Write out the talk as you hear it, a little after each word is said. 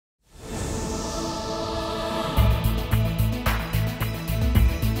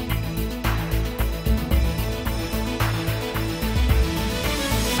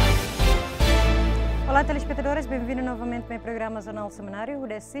Timores, bem-vindo novamente ao meu programa Jornal Semanário,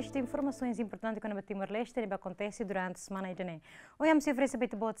 onde assiste informações importantes quando o Timor-Leste acontece durante a semana de janeiro. Hoje vamos oferecer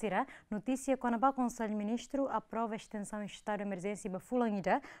para você notícia quando o Conselho Ministro aprova a extensão de estado de emergência para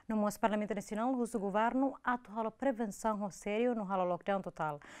Fulanida no nosso Parlamento Nacional, o governo atual a prevenção sério no lockdown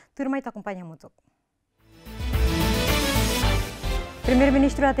total. Turma te acompanha muito.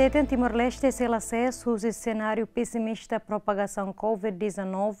 Primeiro-Ministro ATT em Timor-Leste se acesso ao cenário pessimista propagação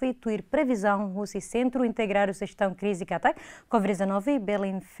Covid-19 tuir previsão o Centro Integrado de Gestão Crise que ataque Covid-19 bela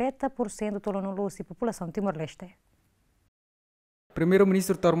infecta por cento todo no luce população Timor-Leste.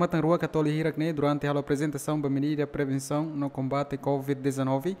 Primeiro-Ministro Tormatan Rua Católica durante a apresentação da medida de prevenção no combate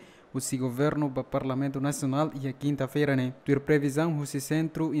Covid-19, o governo do Parlamento Nacional e a quinta-feira, ter previsão o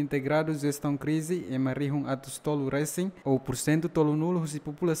Centro Integrado de Gestão Crise e marihum atos tolo recém ou por cento tolo nulo a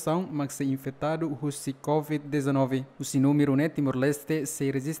população mas se infectado o Covid-19. O número Timor-Leste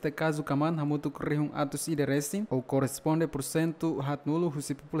se registra caso caman hamutu corrihum atos ide recém ou corresponde por cento hat nulo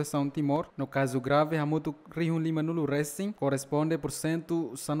a população Timor. No caso grave hamutu corrihum lima nulo recém corresponde por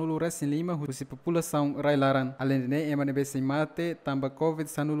cento sanulo recém lima a população railaran. Além de emane se mate tamba Covid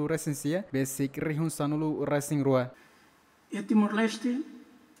sanulo recém basic rihun sanulu racing rua. E Timor-Leste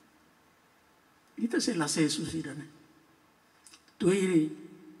ita se lase susira né. Tuiri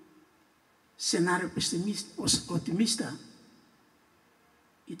cenário pessimista, otimista.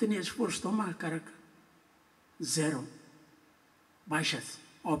 Ita ni esforço toma caraca zero baixas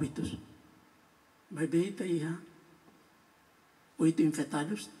óbitos. Mas bem ita ia 8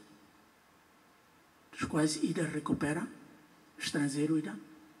 infectados, dos quais ida recupera, estrangeiro ida.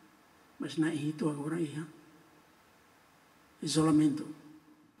 Mas na itu agora ia isolamento.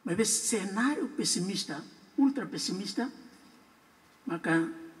 Mas esse cenário pessimista, ultra pessimista, maka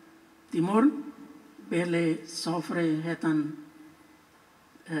Timor ele sofre retan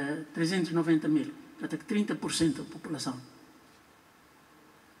 390 mil, até 30% da população.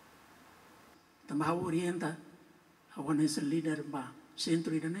 Também orienta a nesse líder ba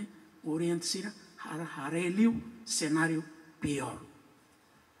centro ida orienta sira hareliu cenário pior.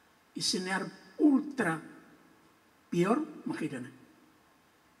 E cenário ultra pior, makanya.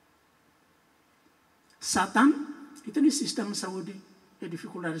 Satan, itu ni sistema saúde é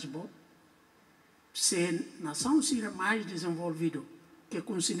dificuldades bom. Se nação seja mais desenvolvido, que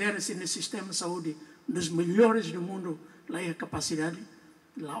considera-se no sistema saúde dos melhores do mundo, lá é a capacidade,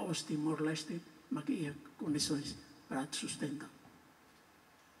 lá os Timor-Leste, mas que é condições para sustentar.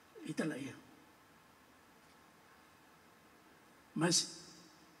 Isso lá é. Mas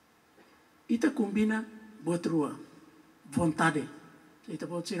ita combina boa rua, vontade. Ita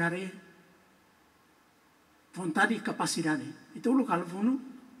pode tirar vontade e capacidade. Então o local funo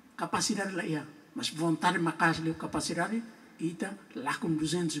capacidade lá é, mas vontade macas lhe capacidade ita lá com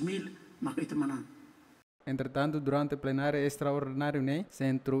 200 mil maca ita manan. Entretanto, durante a plenária extraordinária,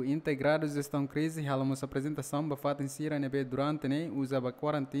 Centro Integrado de Gestão Crise, halamos apresentação da fato em Sira durante usa a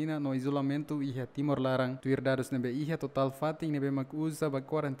quarentena no isolamento e a Timor-Larang. Tuir dados ia total fato mak usa a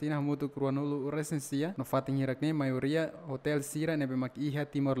quarentena muito cruanulo recensia no fato em Irak maioria hotel Sira mak ia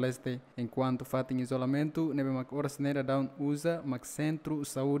Timor-Leste. Enquanto fato em isolamento mak horas nera down usa mak Centro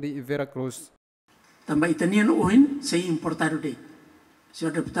Saúde e Veracruz. Também itanian oin sei importar de.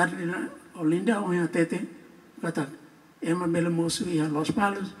 Senhor deputado Olinda oin atete kata ema mel mosu ia Los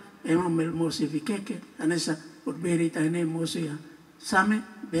Palos, ema mel mosu Viqueque, anessa urberi tane mosu ia Same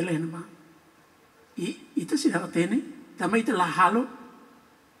belenma. E ita sira tene também ita lahalo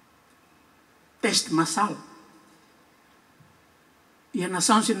teste massal. E a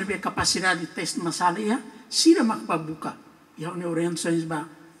nação se não tem capacidade de teste massal ia sira mak buka. E a orientações ba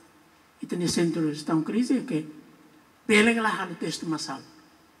ita ni centro de gestão crise que bele lahalo teste massal.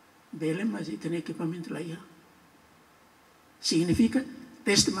 Bele, mas ita ni equipamento lá ia. Significa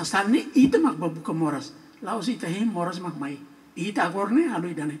teste massal ni ita mak buka moras. Lá os ita hem moras mak mai. Ita agora ne halu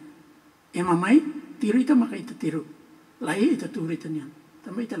idane. Ema mai tiro ita mak ita tiro. Lá ita turi tanya.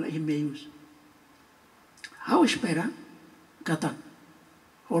 Também ita lá meios. How espera kata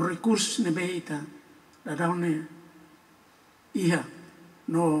os recursos nebe ita da daune ia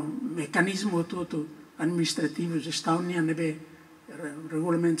no mecanismo todo administrativo gestão nia nebe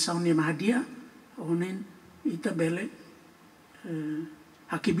regulamentação nia mahadia onen ita bele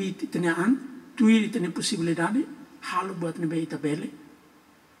hakibit tanyaan tuir tanya possibilidade halu buat nebe ita bele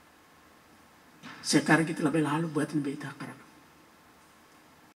sekarang kita label halu buat nebe ita karaka.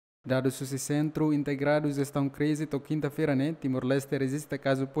 Dados o Centro Integrado de Gestão Crise, to quinta-feira, Timor-Leste registra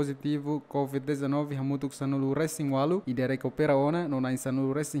caso positivo Covid-19 hamutuk sanulu recém-walu e de recupera ona, não há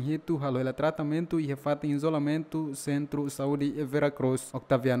sanulu recém-hito, halo ela tratamento e refata em isolamento Centro Saúde Veracruz.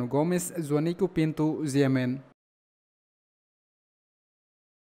 Octaviano Gomes, Joanico Pinto, Ziemen.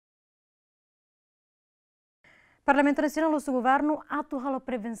 Parlamento Nacional do Governo atual a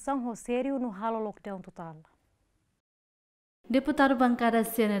prevenção ao sério no halo lockdown total. Deputado bancada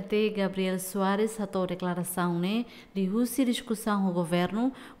CNT Gabriel Soares atou declaração de Rússia discussão ao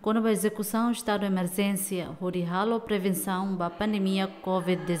governo quando a execução do estado de emergência de halo prevenção da pandemia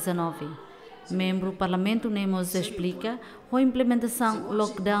Covid-19. Membro do Parlamento Nemos explica a implementação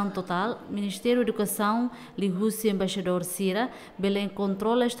lockdown total, Ministério da Educação de Rússia embaixador Sira, Belém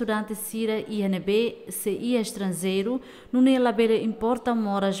controla estudantes Sira e INB, se é estrangeiro, não é lá bela importa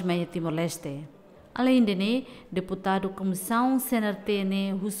moras meia Timor-Leste. Além de deputado Comissão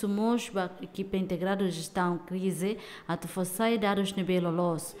CNT Russumos, equipe integrada de gestão crise, a forçar dados nível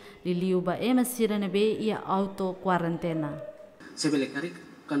lolos, de liuba Sira nebe e a auto-quarentena. Se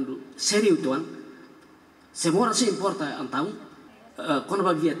belekari quando sério tuan, se mora se importa então, quando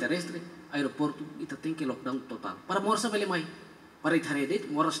vai via terrestre, aeroporto, ita tem que lockdown total. Para mora se bele mai, para itharedet,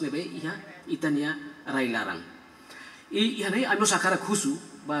 mora se nebe ia itania rai larang. E aí a nossa cara khusu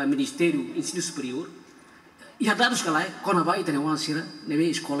ba Ministério Ensino Superior, ia dados kalai, quando vai itania wan sira nebe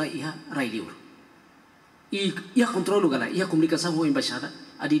escola ia rai livre. E ia controle galai, ia comunicação com a embaixada,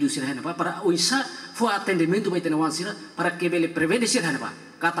 a di sira hanapa para o isa foi atendimento vai itania wan sira para que bele prevene sira hanapa.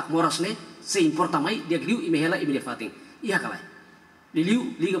 Katak moras se importa mai dia griu imehela imelefating ia kalai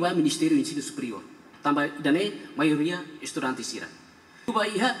liliu liga ba Ministério Ensino Superior tambah dane maioria estudantes sira ba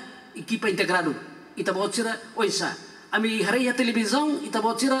ia equipa integrado ita bot sira oisa ami hari televisão ita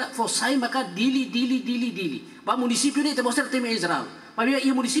bot sira fosai maka dili ba município ita bot sira tema Israel ba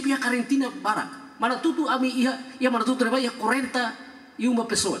ia município ia karantina barak mana tutu ami ia mana tutu ba ia 41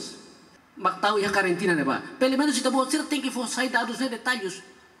 pessoas Mactau ia karantina ba pelo menos ita bot sira tem que fosai dados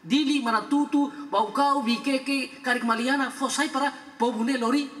detalhes Dili mana tutu baukau bikeke karik maliana fosai para pobune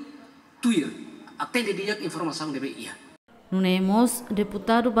lori tuir atende dia informação debe ia. Nunemos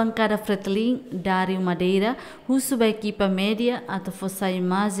deputado bancada Fretlin Dário Madeira, uso da equipa média até fosai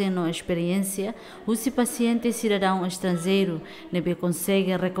mais no experiência, uso paciente cidadão estrangeiro, nebe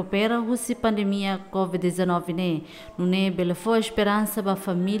consegue recuperar uso pandemia Covid-19 nune belefo esperança ba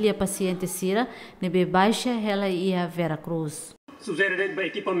família paciente sira nebe baixa ela ia Vera Cruz. Suggered by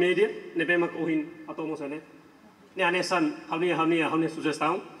equipa média, nebe mak ohin atomos ane. Ne anesan hamne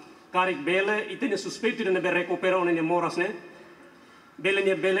sugestão. Karik bele itene suspeito de nebe recuperar ne moras ne.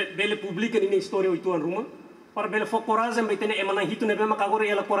 Bele publica ne história oito an ruma. Para bele fo coragem by itene emana hito nebe mak agora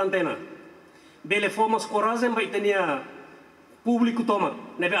ela quarentena. Bele fo mas coragem by itene público toma.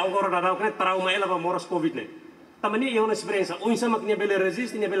 Nebe agora dadau ne trauma ela ba moras covid ne. Tamani é uma experiência. O insama que ne bele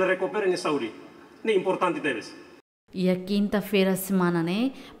resiste, ne bele recupera ne saúde. Ne importante deves. E a quinta-feira semana,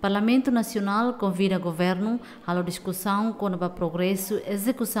 Parlamento Nacional convida o governo à discussão com o progresso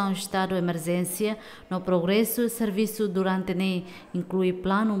execução do estado de emergência no progresso serviço durante inclui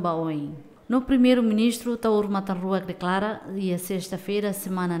plano baoi. No primeiro-ministro Taur Matarrua declara e a sexta-feira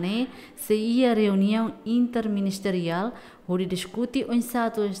semana se ia reunião interministerial onde discute o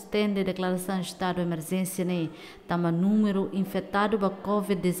insato estende declaração de estado de emergência tama número infectado ba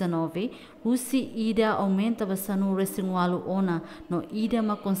Covid-19 usi ida aumenta basanu residual ona no ida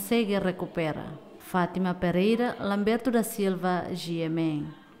ma consegue recuperar. Fátima Pereira, Lamberto da Silva,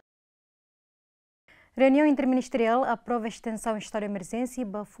 GMN. Reunião interministerial aprova a extensão do estado de emergência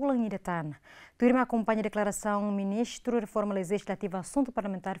e Fulan Iratana. Turma acompanha a declaração do ministro de Reforma Legislativa Assunto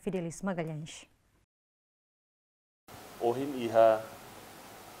Parlamentar Fidelis Magalhães. Hoje há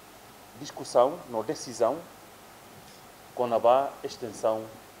discussão, não decisão, com a extensão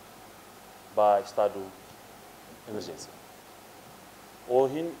do estado de emergência.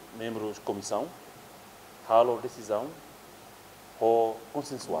 Hoje, membros da comissão, há decisão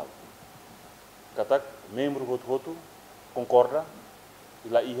consensual. Katak membro voto concorda e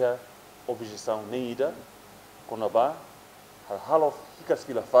lá ia objeção nem ida quando a halo ficas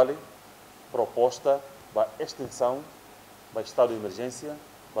que lá fale proposta para extensão do estado de emergência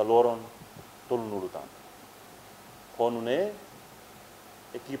valoram todo no lutar. Quando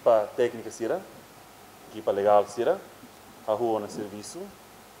equipa técnica sira, equipa legal sira, a rua no serviço,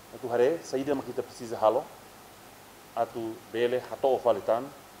 a tu hare saída mas kita precisa halo, a tu bele hato falitan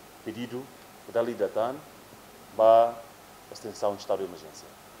pedido modalidade para a extensão do estado de emergência.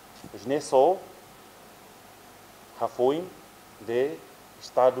 Mas não é só a foi de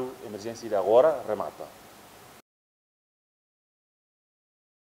estado de emergência de agora remata.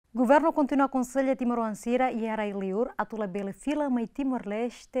 O governo continua a aconselhar Timor-Leste e Arailiur a tula bela fila, mas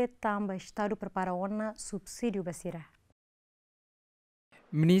Timor-Leste também estado prepara ona subsídio basira.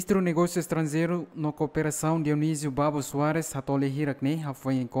 Ministro do Negócio Estrangeiro na Cooperação Dionísio Babo Soares atole hirakne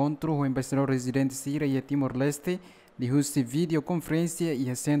foi encontro com o embaixador residente Sira e Timor-Leste de hoste videoconferência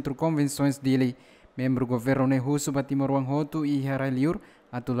e centro convenções dele. Membro governo ne russo ba Timor-Wang Hotu e Haraliur,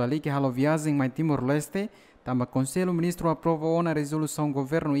 atulali que halo viagem mai Timor-Leste, tamba Conselho Ministro aprovou uma resolução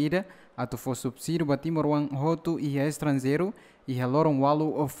governo ida, atu for subsídio ba Timor-Wang Hotu e estrangeiro, e haloron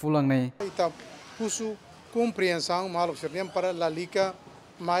walu o fulang ne. Ita pusu compreensão malo sernem para a liga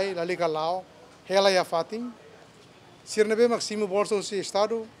mai la liga lao, hela ya fatin. Sirnebe maximo bolso si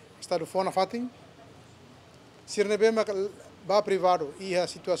estado fona fatin. Sirnebe ba privado e a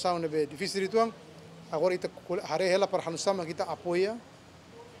situação nebe difícil rituang. Agora ita hare hela para hanusama kita apoia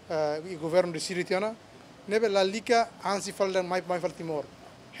o governo de Siritiana. Nebe la liga ansi faldan mai fal Timor.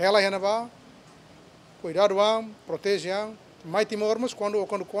 Hela hena ba cuidado protegiam mai Timor mas quando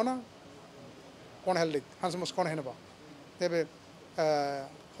kona hellik hans mas kona hena ba. Nebe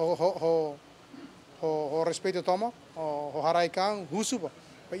ho respeito toma ho haraikan husuba.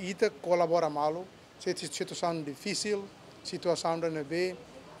 Ita colabora malo. Situação difícil, situação da nebe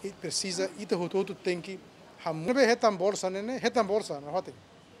e precisa ita hototo tenki hamu be hetam bolsa ne hetam bolsa na hote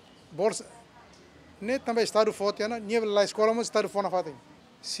bolsa ne também estado forte na nível la escola mas estado fora fatem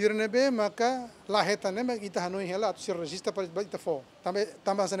sir nebe maka la heta ne ita hanoi hela tu sir registra para ita fo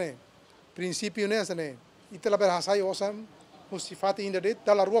também sane princípio ne sane ita la berhasai osam musifati inda det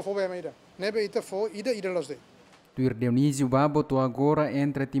dalla rua fo be meida nebe ita fo ida los de Tuir Dionísio Baboto agora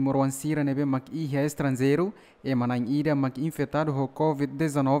entre Timor-Wansira nebe mak ia estrangeiro e manang ida mak infectado ho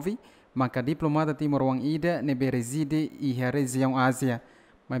COVID-19, maka diplomata Timor-Wang ida nebe reside ia região Ásia.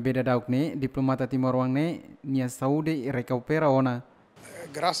 Mas beda dauk ne diplomata Timor-Wang ne nia saúde e recupera ona.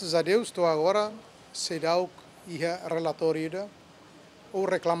 Graças a Deus estou agora se dauk ia relatório ida ou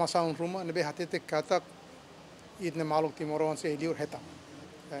reclamação ruma nebe hatete kata idne maluk Timor-Wang se eliur heta.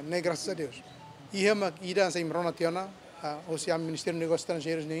 Ne graças a Deus. Ia mak ida sem rona tiana, o se Ministério de Negócios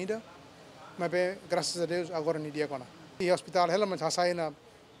Estrangeiros nem ida, mas bem, graças a Deus agora nem dia agora. E o hospital ela mas sai na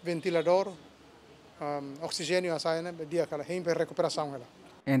ventilador, oxigênio sai na dia aquela para recuperação ela.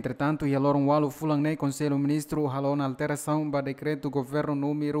 Entretanto, e aloron walu fulang nei Conselho Ministro halon alteração ba decreto governo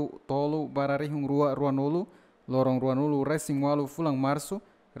número tolo bararihung rua ruanulu, lorong ruanulu resing walu fulang março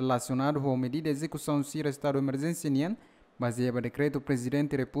relacionado com medida de execução sira estado de emergência nian. Baseado no decreto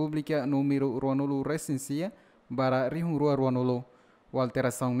Presidente da República número Ruanulu Recensia para Rihung Rua Ruanulu. A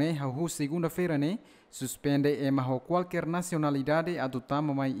alteração ne a segunda-feira ne suspende emaho qualquer nacionalidade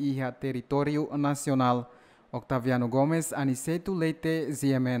adotama mai iha território nacional. Octaviano Gomes, Aniceto Leite,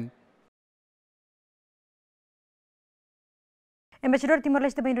 ZMN. Embaixador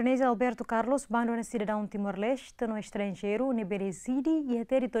Timor-Leste da Indonésia, Alberto Carlos, abandona cidadão Timor-Leste no estrangeiro, nebe reside e a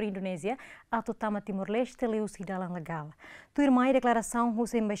território Indonésia, a totama Timor-Leste leu cidadão legal. Tu irmã e declaração do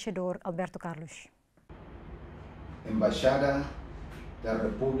embaixador Alberto Carlos. Embaixada da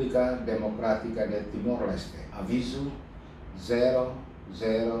República Democrática de Timor-Leste, aviso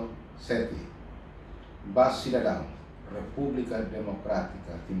 007. Bas cidadão, República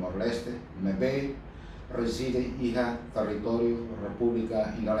Democrática Timor-Leste, nebe reside iha território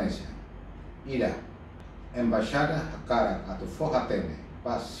República Indonésia. Ida, Embaixada Hakara atau Fohatene,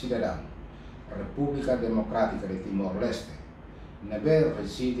 Pas Cidadão, República Democrática de Timor-Leste, nebe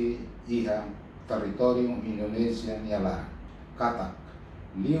reside iha território Indonésia Nialara. Katak,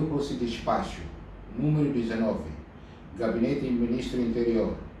 Liu Hosi Despacho, número 19, Gabinete Ministro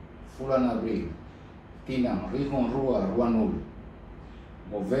Interior, Fulan Abril, Tinang Rihon Rua Ruanul,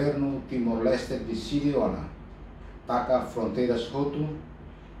 Governo Timor-Leste decide ona, taka fronteiras Hotu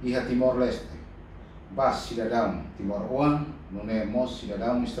e Timor-Leste, bas cidadão Timor-Wan, não é mos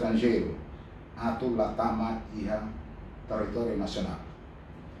cidadão estrangeiro, atu latama iha território nacional.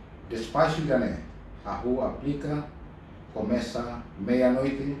 Despacho dane, a rua aplica, começa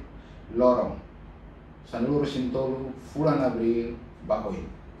meia-noite, lorong, sanuru sintolu, fulan abril, baoi.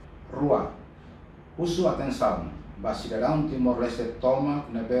 Rua, usu atenção, bas cidadão Timor-Leste toma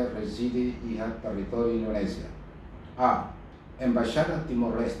nebe reside iha território Indonésia. A. Embaixada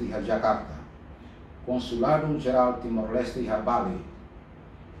Timor-Leste iha Jakarta, Consulado Geral Timor-Leste iha Bali,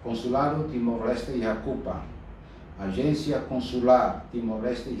 Consulado Timor-Leste iha Kupang, Agência Consular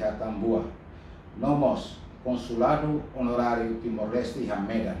Timor-Leste iha Tambua, Nomos Consulado Honorário Timor-Leste iha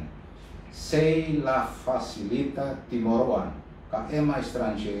Medan. Sei la facilita Timor-Wan, kaema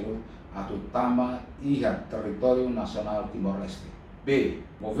estrangeiro atutama iha território nacional Timor-Leste. B.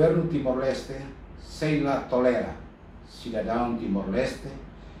 Governo Timor-Leste sei la tolera cidadão Timor-Leste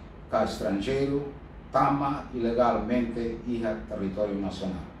ka estrangeiro tama ilegalmente iha território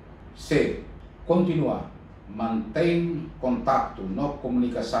nacional. C. Continua mantém contato no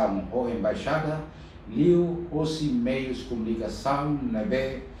comunicação ou embaixada liu os meios de comunicação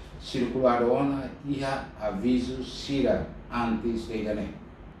nebe circuladona iha aviso sira antes de janeiro.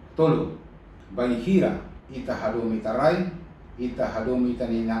 Tolo, Banhira ita hadumi tarai, ita hadumi ita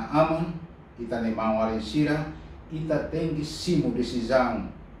nina aman, ita ni mawalin sira, ita tengi simu decisão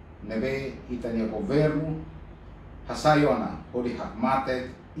nebe ita ni governo hasayona hodi hak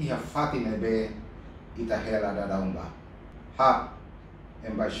mate iha fati nebe ita hela da daumba. Hak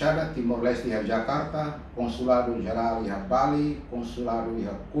Embaixada Timor-Leste iha Jakarta, Consulado Geral iha Bali, Consulado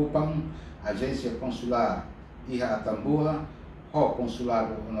iha Kupang, Agência Consular iha Atambua, ho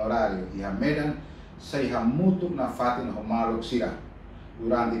Consulado Honorário iha Medan, saiha mutu na fatin homaluk sira.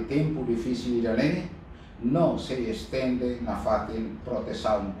 Durante tempo difícil iranene, não se estende na fatin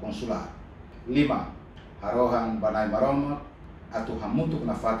proteção consular. 5. Harohan Banai Maroma, atu hamutuk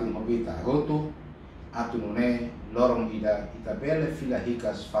na fatin hobita goto, atu nune lorong ida itabele fila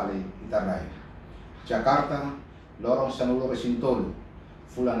hikas fale itarai. Jakarta, lorong sanulur sintolu,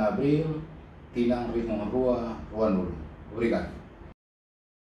 fulan Abril, tinang ritmo rua nulu. Obrigado.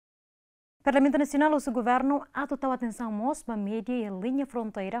 Parlamento Nacional, o seu governo, a total atenção mostra média e linha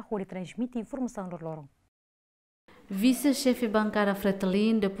fronteira, onde transmite informação do loro. Vice-chefe bancária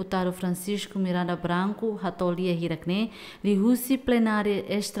Fretilin, deputado Francisco Miranda Branco, Ratolia Hirakne, lihusi plenária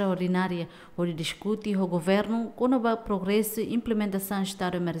extraordinária, onde discute o governo com o progresso e implementação do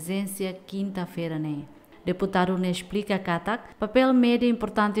estado de emergência quinta-feira. Deputado ne explica katak, papel média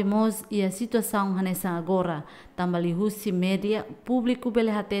importante mos e a situação nessa agora. Também lihusi média, público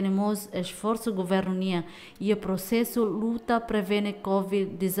belehatene mos esforço governo e o processo luta prevene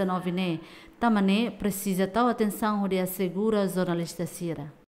Covid-19 Tamane precisa tal atenção de assegura jornalista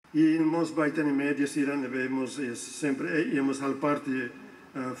Sira. E nós baitani média Sira devemos sempre íamos al parte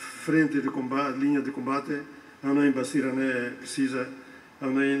frente de combate, linha de combate, não em Basira né precisa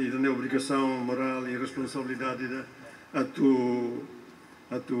não é obrigação moral e responsabilidade a tu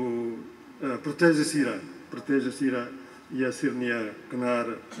protege Sira e a Sirnia canar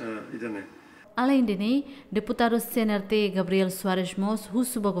idane. Além deนี้, deputado CNRT Gabriel Soares Mos,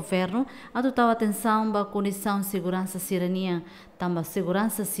 do governo, adotou atenção para a condição de segurança sirania. Também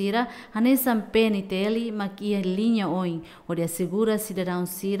segurança sira, a nessa PNTL, mas que a linha OIN, onde assegura cidadão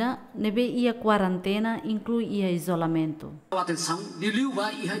sira, nebe ia quarentena, inclui ia isolamento. Atenção, de liuba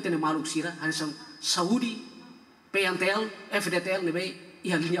ia ter maluk sira, a nessa saúde, PNTL, FDTL, nebe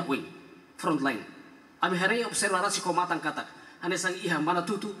ia linha OIN, frontline. A minha rei observará se comatan kata, a nessa ia mana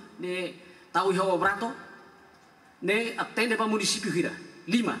tutu, ne tahu iho obrato ne atende para município hira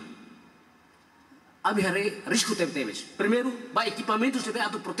 5 abi hare risco teves primeiro ba equipamentos deve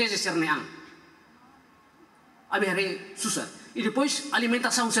atu protege sernean abi hare susah e depois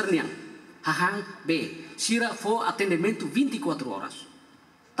alimentação sernean hahang b sira fo atendimento 24 horas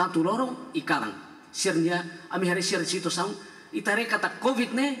tanto loro e kadang sernia abi hare sira situação itare kata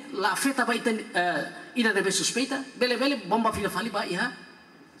covid ne la afeta ba iten ina deve suspeita bele bomba fila fali ba iha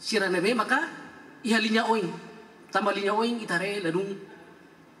Sira nebe maka iha linha OIN, tambah linha OIN itare ladung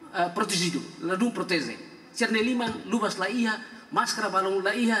protegido, ladung protege. Sira neliman lubas la iha, máscara balong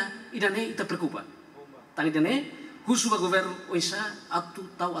la iha, idane ita preocupa. Tangi dane, husu ba governo oisa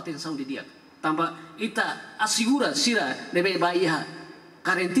atu tau atenção de dia. Tambah ita assegura sira nebe ba iha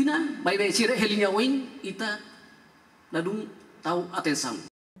karantina, ba ibe sira linha OIN ita ladung tau atenção.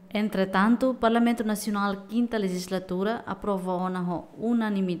 Entretanto, o Parlamento Nacional Quinta Legislatura aprovou na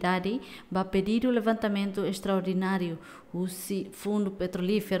unanimidade para pedir o levantamento extraordinário do Fundo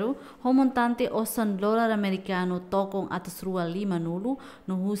Petrolífero, o montante o $100 americano tocam atos rua lima nulo,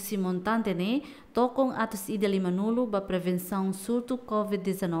 no Russi montante ne tocam atos ida lima nulo para prevenção surto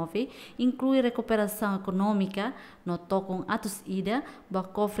Covid-19, inclui recuperação econômica, no tocam atos ida para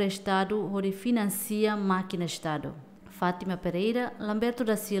cofre Estado, onde financia máquina Estado. Fátima Pereira, Lamberto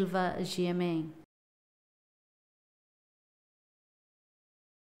da Silva, GMA.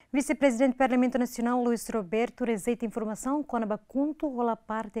 Vice-presidente do Parlamento Nacional, Luís Roberto, rezeita informação com a Bacunto ou a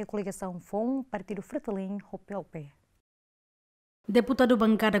parte da coligação FOM, Partido Fretilin, PLP. Deputado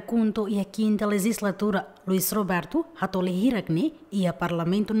bancada Cunto e a quinta legislatura, Luís Roberto, Hatoli Hirakni e a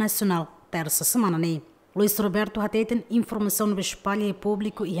Parlamento Nacional, terça semana. Luís Roberto tem informação no espalho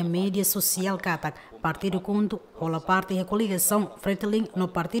público e a mídia social Katak, Partido Cunto, ou a parte da coligação Fretilin no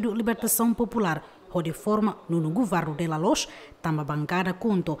Partido Libertação Popular, ou de forma no governo de la Loz, também bancada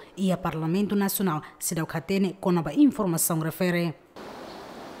Cunto e a Parlamento Nacional, se dá o que tem com a informação refere.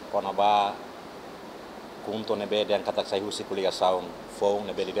 Com a Cunto nebe dan Katak sai husi coligação, FOM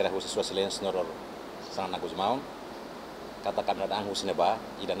nebe lidera husi sua silêncio no sana Guzmão, Katak kami dan husi neba,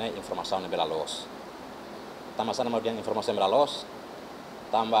 idane informação nebe la Loz. Tambah sana mau diang informasi meralos,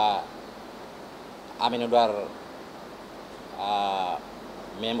 tambah amin udar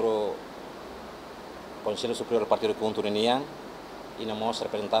membro Conselho Superior Partido Cunto União, e namos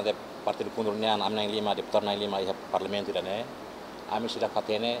representante partido kundurnya amnai 5 deputado nai 5 iha parlamento idane ami sudah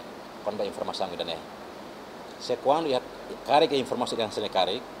katene kon ba informasi idane se quando iha karek informasi dan sene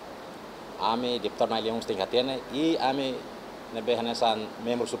karek ami deputado nai 5 sting katene i ami nebe hanesan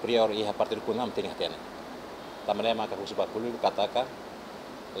membro superior iha partido kundur am ting katene tamane maka husiba kulu kataka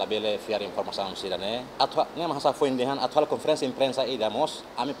labele fiar informasi sidane atwa ne mahasa foi indehan atwa conferência imprensa ida mos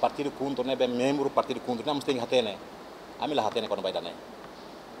ami partido kundur nebe membro partido kundur nam sting hatene ami la hatene kon ba idane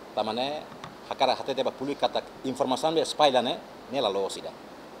tamane hakara hatete ba puli kata informasi be spailane ne la lo sida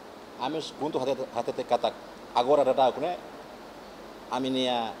ami kuntu hatete kata agora dada kune ami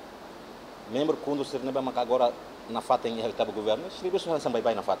nia membro kundu sirne ba maka agora na fatin iha tabu governo sribu sampai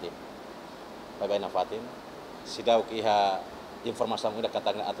bai na fatin sidau ki iha informasi muda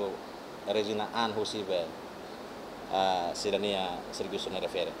katanga atau rezina an husibe sidania serviço ne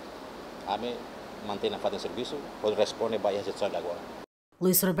refere ami mantém a fatin serviço pode responder bai a gestão agora.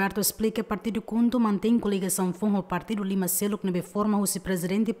 Luiz Roberto explica que o Partido Kunto mantém coligação com o Partido Lima Selo que nebe forma o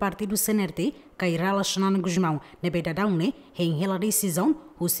presidente do Partido CNRT, Cairala Xanana Guzmão, nebe dadaune, em ela decisão,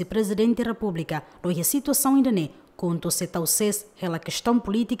 o presidente da República, do a situação ainda ne, Kunto se talvez ela questão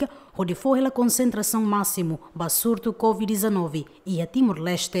política, onde for ela concentração máximo, basurto Covid-19 e a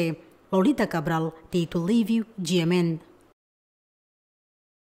Timor-Leste. Lolita Cabral, Tito Lívio, GMN.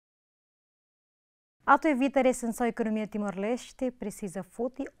 Ato evitar a extensão economia Timor-Leste precisa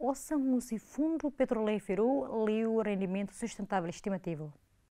fote ouçam o fundo petrolífero e o rendimento sustentável estimativo.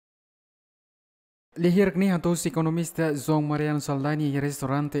 Lihir ni hatos economista João Mariano Saldanha e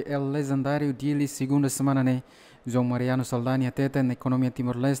restaurante El Legendário Dili segunda semana ne. João Mariano Saldanha ateta na economia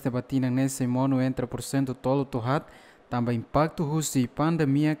Timor-Leste batina nesse mono entre % tolo tohat também impacto husi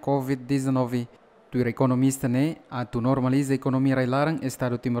pandemia Covid-19. Tu economista ne, a tu normaliza a economia railarang,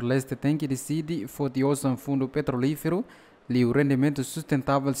 Estado Timor-Leste tem que decidir fotiosa um fundo petrolífero e o rendimento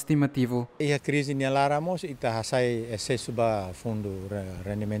sustentável estimativo. E a crise nelaramos e tá sai excesso ba fundo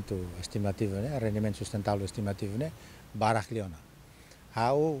rendimento estimativo, né, rendimento sustentável estimativo, né, barak leona.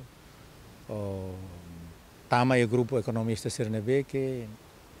 Hau tama e grupo economista sirnebe que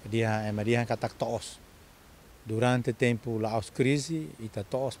dia katak toos durante tempo laos crise e tá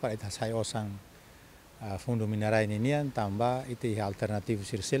toos para ita sai osang fundo minerai ninian tambah itu alternativo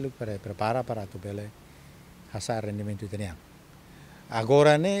sirselu para prepara para tu bele hasa rendimento itanian.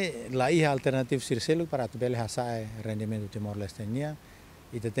 Agora ne la alternativo sirselu para tu bele hasa rendimento Timor-Leste nian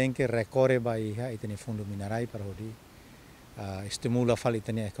itu tem que recorre ba iha itani fundo minerai para odi estimula fal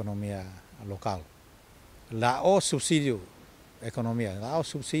itani economia local. La o subsídio economia, la o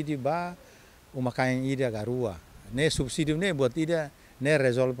subsídio ba umakain ida garua. Ne subsídio ne buat ida ne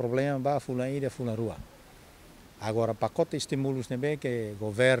resolve problema ba fulan ida fulan rua. Agora pacote estímulos nebe que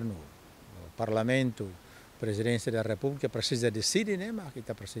governo, parlamento, presidência da República precisa decidir, né, mas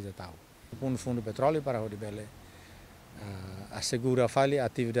kita precisa tahu. Um fundo petróleo para o bele assegura fali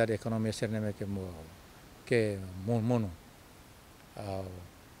atividade econômica serneme que mono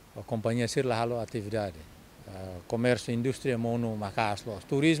a companhia sir la halo atividade comércio indústria mono macaslo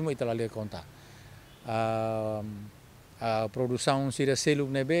turismo itala le conta a produção sira selu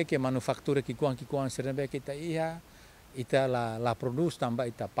nebe que manufatura que kuang sirnebe kita iha ita la produz tambah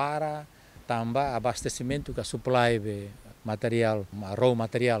ita para tambah abastecimento ka supply be material raw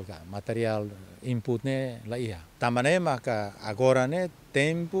material ka material input ne la iha tambane maka agora ne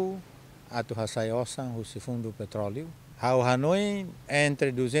tempo atu hasai osang husi fundo petróleo hau Hanoi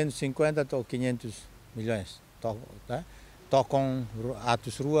entre 250 to 500 milhões tokong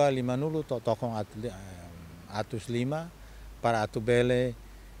atus rua 50 to tokong atus 5 para atu bele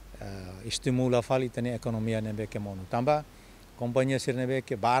estimula fali tani economia nebe que mono tamba companhia sir nebe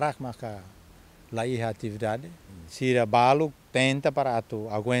que barak maka la iha atividade sira balu tenta para atu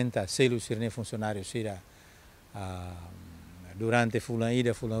aguenta selu sir ne funcionário sira durante fulan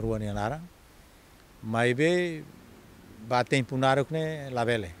ida fulan rua ni larang mai be ba tempo narok ne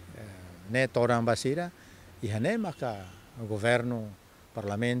labele ne toran basira iha ne maka o governo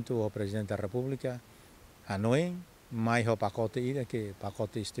parlamento o presidente da república Hanoi mai ho pacote ida que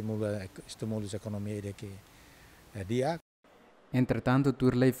pacote estímulos economia ida que dia. Entretanto,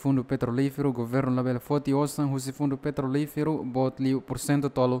 turlei fundo petrolífero, o governo label foti osan husi fundo petrolífero bot liu %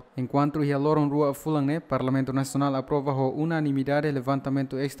 tolo. Enquanto ia loron rua fulangne, Parlamento Nacional aprova ho unanimidade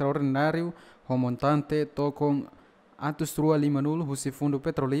levantamento extraordinário ho montante to com atus rua 50 husi fundo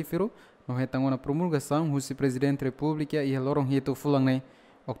petrolífero, no retangona promulgação husi presidente república ia loron hito fulangne.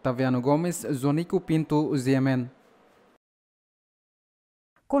 Octaviano Gomes, Zonico Pinto, ZMN.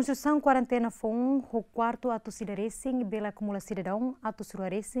 Construção quarentena foi o quarto ato sidarecing bela acumula cidadão ato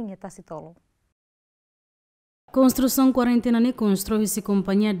suarecing e tacitolo. Construção quarentena ne constrói-se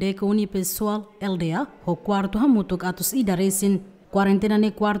companhia DECO unipessoal LDA, o quarto hamutuk atos idaresin. Quarentena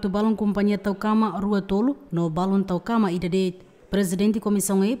ne quarto balão companhia Taukama Rua Tolo, no balão Taukama idadeit. Presidente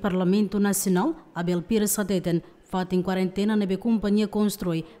Comissão E, Parlamento Nacional, Abel Pires Sateten, fatem quarentena nebe companhia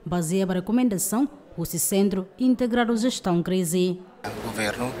constrói, baseada na recomendação, o Centro Integrado Gestão Crise. O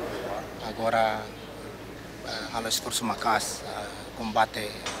governo agora há esforço macas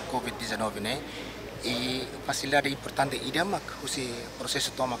combate Covid-19 né e facilidade importante idemak usi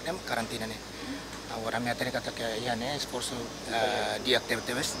processo tomak dem karantina né. Agora minha técnica kata que ia né esforço de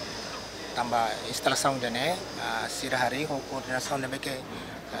atividades tambah instalação de né sirahari koordinação de que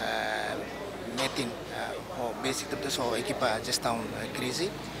meeting basic tudo só equipa gestão crise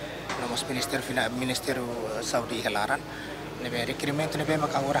nomos Ministério Saudi helaran nebe requerimento nebe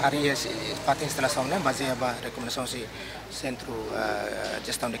mak agora hari parte instalação né baseada recomendação si Centro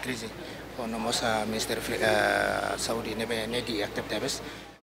Gestão de Crise nomos Ministério Saudi nebe nedi atividades.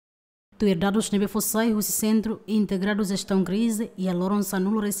 Dados nebe fossai o Centro Integrado Gestão Crise e a Loron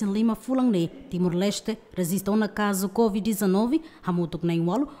Sanulo recém Lima Fulangne, Timor-Leste, resistam na caso Covid-19, hamutuk na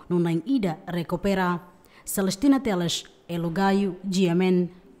Inwalo, no na ida recupera. Celestina Telas, Elugaio, GMN.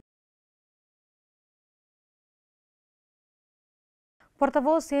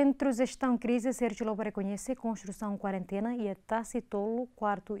 Porta-voz Centro Gestão Crise, Sérgio Lobo reconhece construção quarentena e a Tacitolo,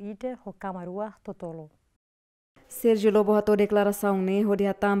 quarto ida, Rocamarua, Totolo. Sérgio Lobo hatou declaração ne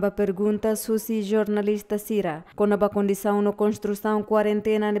Hodiatamba pergunta se jornalista Sira quando a condição no construção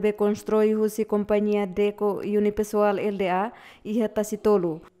quarentena nebe constrói husi companhia DECO e unipessoal LDA e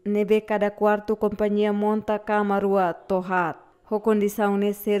Tacitolo nebe cada quarto companhia monta camarua tohat. A condição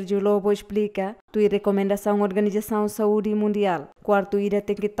ne Sérgio Lobo explica tui recomendação Organização Saúde Mundial quarto ida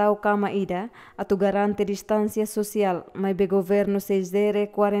tem que tal cama ida a tu garante distância social mas be governo se zere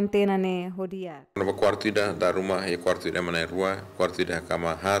quarentena ne hodia. No quarto ida da rumah e quarto ida mana rua quarto ida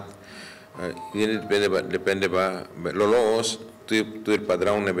cama hat ini depende ba lolos tu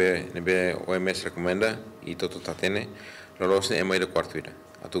padrão nebe OMS recomenda e toto tatene lolos ne mai da quarto ida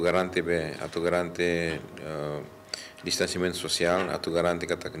a tu garante distanciamento social, tu garante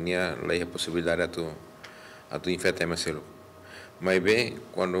que a possibilidade a tu infectar mais cedo. Mas bem,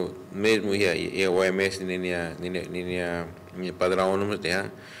 quando mesmo a OMS nem padrão não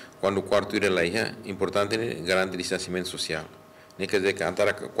tem, quando o quarto ir lá é importante garante distanciamento social. Nem quer dizer que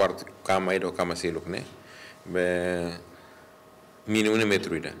antara quarto cama ou cama cedo, né? Bem, mínimo 1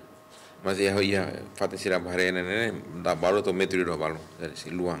 metro ida. Mas ia fazer sira barreira né da balo to metro do balo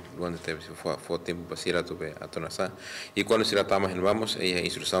luan teve for tempo para sira to be atonasa e quando sira tama vamos a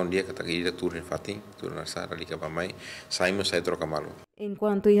instrução dia que tá que turno fatin turno sa ali que vai saímos sai troca malo.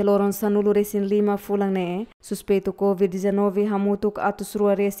 Enquanto ia Loron Sanulo recém Lima Fulangne suspeito Covid-19 hamutuk atus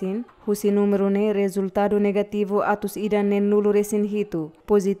rua recém husi número ne resultado negativo atus ida nen nulo recém hito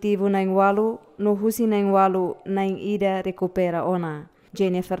positivo na Inwalo no husi na Inwalo na ida recupera ona.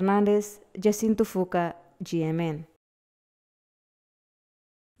 Jenny Fernandes, Jacinto Fuca, GMN.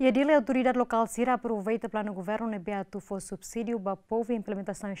 E a autoridade local Sira aproveita o plano governo nebe atufo subsídio para povo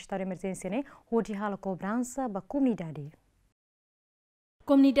implementação estado de emergência né onde hala cobrança para comunidade.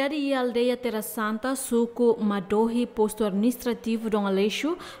 Comunidade e aldeia Terra Santa, Suco, Madohi, posto administrativo Dom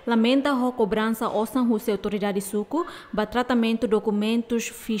Aleixo, lamenta a cobrança osan huse autoridade Suco para tratamento documentos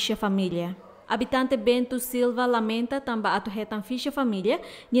ficha família. Habitante Bento Silva lamenta também a retan ficha família,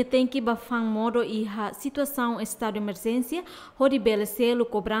 nem tem que bafang modo e a situação estado de emergência, onde bele selo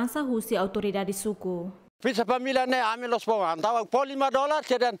cobrança husi autoridade suku. Ficha família ne amilos bom, antara por $5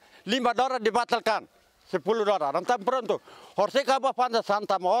 sedang $5 dibatalkan, $10. Antam pronto. Horse kaba panda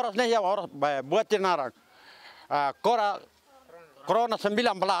santa horas ne ya horas buatin narang. Corona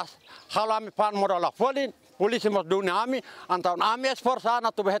 19, kalau kami pan modal folin. Polisi mas dunia kami, antau kami esforsa na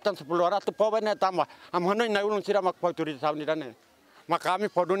tu behetan $10 tu power ne tambah. Amhanoi na ulun sira mak pauturit sauni dane. Maka kami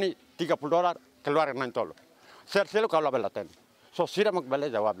poduni $30 keluar nan tolo. Serselo kalau belaten. So sira mak bela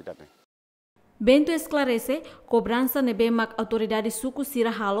jawab dane. Bento esclarece, cobrança nebe mak autoridade suku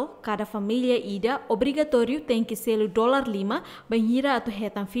sira halo, cada família ida obrigatório tem que ser $5 banhira atu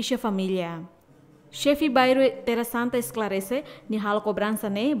retan ficha família. Chefe bairro Terra Santa esclarece, ni hal cobrança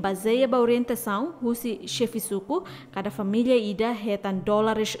ne baseia ba orientação, husi chefe suku, cada família ida retan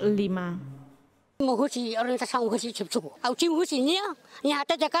 $5. Husi orientação husi chefe suku. Au tim husi nia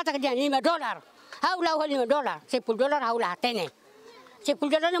até Jakarta dia $5. Hau lau $5, $10 hau lah tene.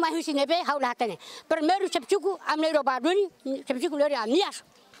 $10 mai husi nebe hau lah tene. Primeiro chefe suku amne ro baduni, chefe suku lori amias.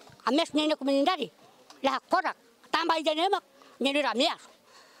 Amias nene comunidade. Lah korak tambah ida nemak nene amias.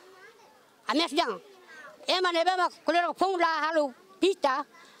 Amias jang, ema nebe mak kulero pung la halu pita,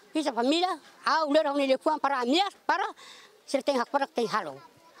 Hisa família, o lera unile fuan para amias para ser tem hak para tem halo.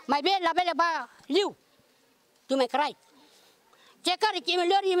 Mas bem lá bele ba liu. Tu me crai. Cekar que me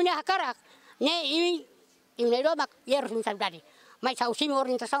lera e me hakara. Ne e me lera mak yer responsabilidade. Mas se o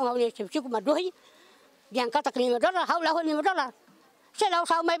orientação ao nesse tipo madohi, dia kata $5, hau lah $5. Se lá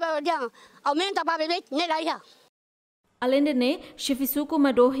o mai ba dia aumenta ba bele ne lá ia. Além de né, chefe Suco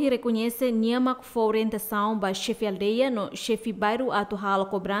Madohi reconhece niamak for orientação ba chefe aldeia no chefe bairro atual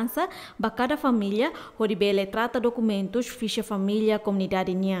cobrança ba cada família, onde bele trata documentos, ficha família,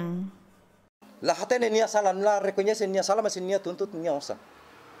 comunidade niang. La hatene nia sala la reconhece nia sala mas nia tuntut nia osa.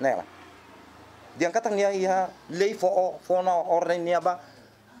 Nela. Dia kata nia ia lei for na ordem nia ba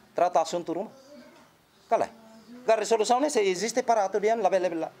trata assunto rumah. Kala. A resolução ne se existe para atudian la bele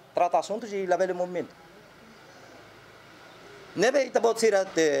trata assuntos e la bele movimento. Nebe itabot sira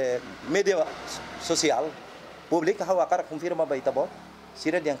te media sosial pública hawa cara confirma ba itabot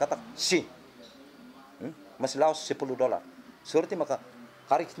sira diang kata si mas laos $10 sorte maka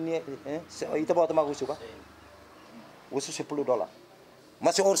hari ni itabot ma usuka usu $10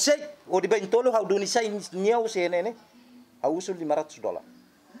 mas orsei o di bentolo hau dunisa nia usene ne hau usu $500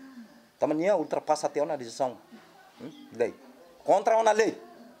 tamania ultrapassa até ona decisão lei contra uma lei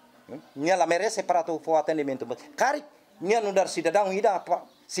nia la merece para tu for atendimento cari nia no dar cidadão ida apa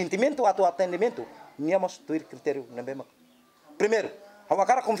sentimento atau atendimento nia mas tuir critério nembema primeiro hawa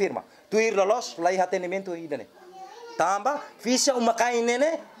cara confirma tuir lolos lai atendimento ida ne tamba ficha uma caine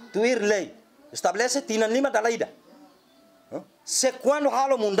ne tuir lei estabelece tina 5 da ida se quando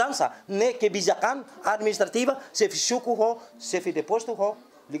halo mudança ne kebijakan administrativa se fichuco ho se fi deposto ho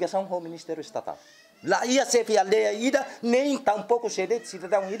ligação ho ministério estatal lá ia se fi aldeia ida nem tampouco sede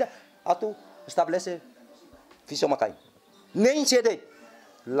cidadão ida atu estabelece ficha uma caine nem cede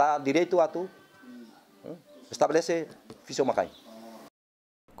lá direito a tu estabelece ficha uma caine.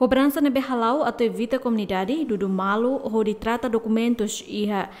 Cobrança nebe halau atau evita comunidade dudu malu onde trata documentos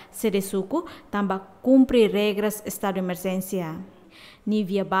iha sede suku tambah cumprir regras estado de emergência.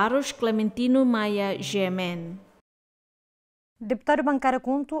 Nívia Barros, Clementino Maia, GMN. Deputado Bancário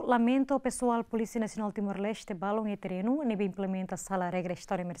Kuntu lamenta o pessoal Polícia Nacional Timor-Leste balão e terreno nebe implementa sala regra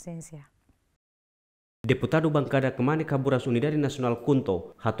estado de emergência. Deputado bancada Kemane Kaburas Unidade Nasional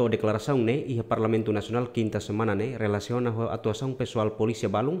Kunto hato declaração ne iha Parlamento Nasional quinta semana ne relaciona a atuação pessoal polícia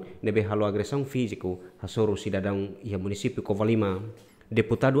balung nebe halo agressão físico hasoro cidadão iha município Covalima.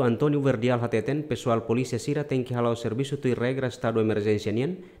 Deputado Antônio Verdial hateten pessoal polícia sira tem que halau serviço tu regra estado emergência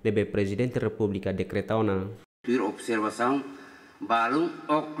nian nebe Presidente República decretaona. Tu observação balung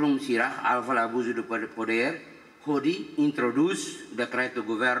oknum sirah alfa abuso do poder Hodi introduz decreto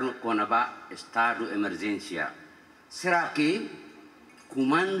governo conaba estado de emergência. Será que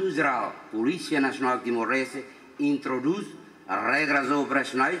Comando Geral Polícia Nacional Timor-Leste introduz regras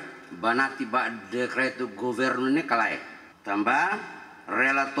operacionais banati ba decreto governo necalai? Também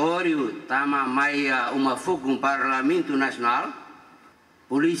relatório tama maia uma fogum Parlamento Nacional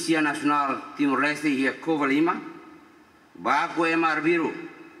Polícia Nacional Timor-Leste e Covalima baco Abril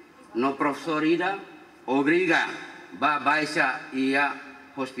no professor Ida obriga ba baixa ia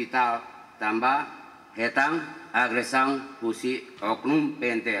hospital tambah hetang agressão husi oknum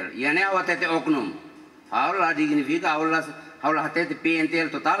pentel ia ne awatete oknum aula dignifica aula hatete pentel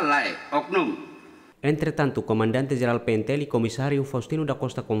total lai oknum. Entretanto, Comandante Geral Pentel e Comissário Faustino da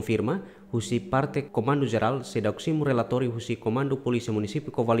Costa confirma husi parte Comando Geral se doximu relatório husi Comando Polícia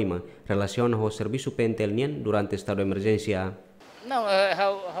Município Covalima relaciona ao serviço Pentel nian durante estado de emergência. Não,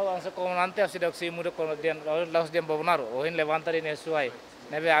 how ang comandante sidak si muda kemudian laos dia benar, ohin levanta ini sesuai.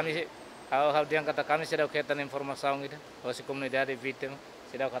 Nebe kami how dia kata kami sidak kaitan informasi gitu, si komunidade vítima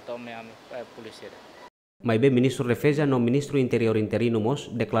sidak kata kami polisi. Mas bem Ministro Defesa no Ministro Interior interino mos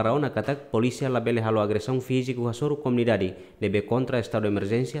declarou na kata polícia labele halo agressão físico hasoro comunidade nebe contra estado de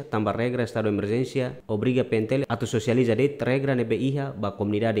emergência tambah regra estado de emergência obriga Pentel atau socializa det regra nebe iha ba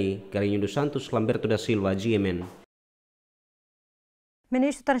comunidade Carinho dos Santos Lamberto da Silva GMN.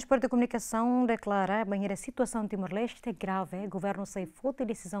 Ministro do Transporte e Comunicação declara que a situação Timor-Leste é grave. O governo sai forte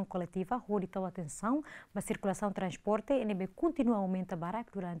decisão coletiva, orientou atenção para a circulação de transporte e continua a aumentar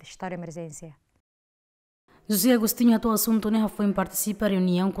barato durante o estado de emergência. José Agostinho atual assunto foi participar da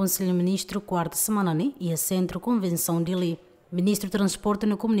reunião com o Conselho Ministro quarta semana e a Centro Convenção de Lei. Ministro de Transporte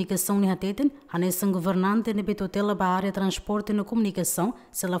e Comunicação Nihateten, Hanessan governante de Betotela para a área de transporte e comunicação,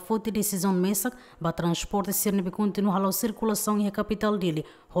 se ela for decisão mesa, para transporte ser nebe continuar a circulação e a capital dele,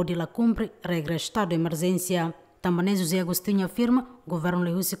 onde ela cumpre regras de estado de emergência. Também José Agostinho afirma, o governo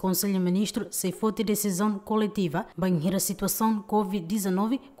levou o Conselho Ministro se for decisão coletiva, para a situação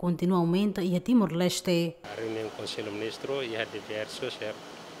Covid-19 continua a aumentar e a Timor-Leste. A reunião do Conselho Ministro e a diversos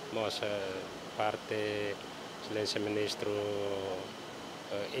Nossa parte silêncio ministro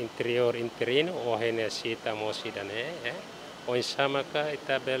interior interino ou renascita mocidane o insama ka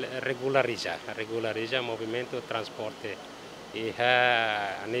itabel regulariza movimento transporte e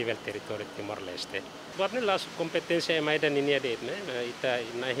a nível território de Timor-Leste. Borne las competência é mais da linha de ita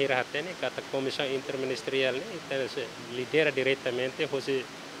na hiratene kata comissão interministerial ita lidera diretamente hoje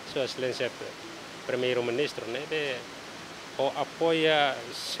sua excelência primeiro-ministro o apoia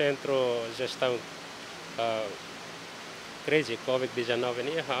centro gestão crise Covid-19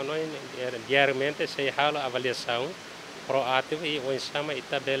 diariamente se hala avaliação proativa e o insama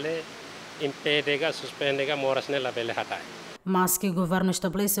itabele impedega suspendega moras nela bele hatai. Mas que o governo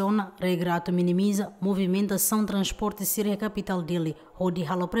estabeleceu uma regra que minimiza movimentação transporte Síria capital dele, onde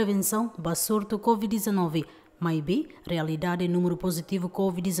há prevenção do surto Covid-19. Mas bem, realidade número positivo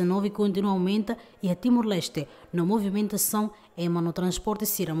Covid-19 continua a aumentar e a Timor-Leste, na movimentação e no transporte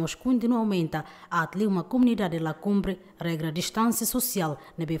Síria, mas continua a aumentar. Atli uma comunidade lá cumpre regra distância social,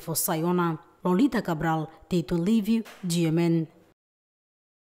 nebe fossaiona. Lolita Cabral, Tito Lívio, GMN.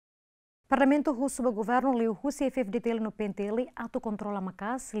 Parlamento russo do governo liu Rússia e FFDT no pentele ato controla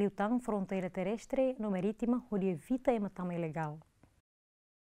macas liu tang fronteira terrestre no marítima onde evita ematam ilegal.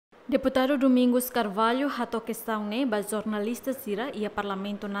 Deputado Domingos Carvalho ratou questão ba jornalista Sira e a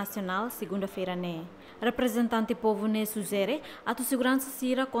Parlamento Nacional segunda-feira Representante povo sugere a segurança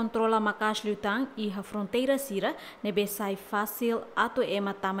Sira controla macas liu tang e a fronteira Sira nebe sai fácil ato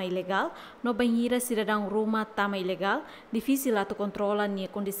ema tama ilegal no banheira cidadão Roma tama ilegal difícil ato controla a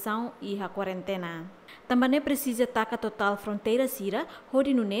condição e a quarentena. Também precisa taca total fronteira Sira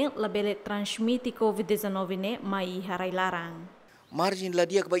onde nune labele transmite Covid-19 mai harailarang. Margem lá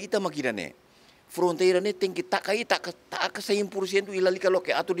dia que vai ita makirane fronteira ne tem que taka 100% ilalika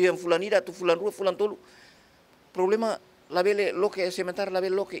loke atu dia fulanida atu fulan rua fulan tolu problema labele loke sementar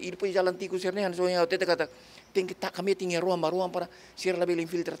labele loke e depois jalan tiku serne han sonya tete kata tem que taka meeting ruam para ser labele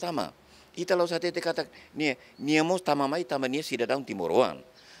infiltrar tama ita lo tete kata niamos tama mai tama nia cidadão timoroan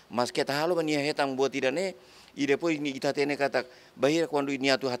mas kita halo nia hetang buat tidane e depois ni ita tene kata bahir quando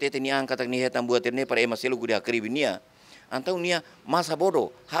nia tu hatete ni angkat ni hetang buat tene para emaselo gudia kribinia Antau nia masa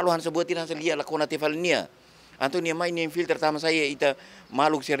bodoh, halu han sebutin han selia lakona tefal nia. Antau nia main nia filter tama saya ita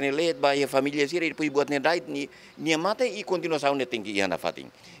maluk serne let ba ya familia sira depois buat nia dait nia mate i continua saune tinggi iana fating.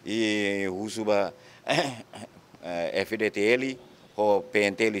 E husuba FDTL o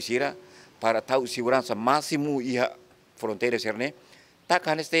PNTL sira para tahu segurança máximo iha fronteira serne. Tak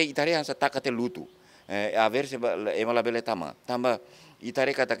haneste itare han sa takate lutu. A ver se emala bele tama. Tamba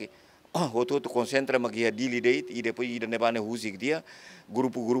itare kataki Hoto concentra magia dili date e depois ida nebane husik dia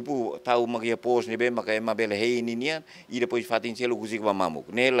grupo tahu magia pos nebe maka ema bele hei ninia e depois fatin selo husik ba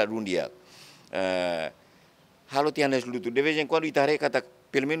mamuk nela rundia halo tianes lutu de vez em quando itare kata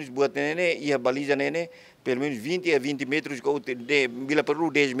pelo menos buat nene ia baliza nene pelo menos 20 a 20 metros ko de bila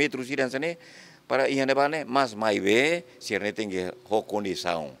perlu 10 metros idan sane para ia nebane mas mai be serne tengue ho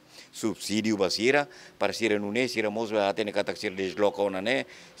condição subsídio basira para sira nune sira mos atene katak sir desloca onane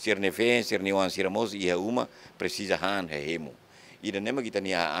sir nefen sir niwan sira mos ia uma precisa han hemu ida nema kita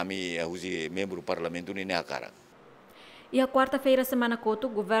ni ami usi membro parlamento ni akara. E a quarta-feira, semana coto, o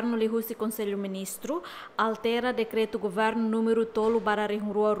governo Lihusi Conselho Ministro altera decreto governo número tolo barari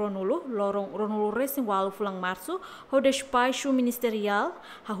rua Ronulu Resingualo fulang março, o despacho ministerial,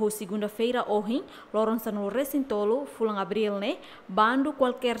 a segunda-feira ohin, lorong sanul resin tolo fulang abril bando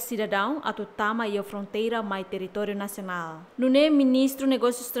qualquer cidadão atu tama e a fronteira mai território nacional. Nune ministro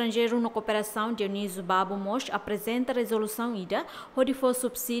negócio estrangeiro na cooperação Dionísio Babo Mosh apresenta resolução ida, onde for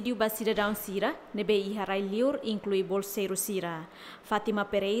subsídio ba cidadão Sira, nebe iharai liur inclui bolsa Sira. Fátima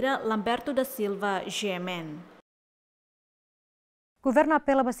Pereira, Lamberto da Silva, GMN. Governo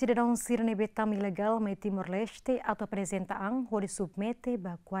apela para cidadão Sira nebe tam ilegal mai Timor-Leste ato apresenta onde submete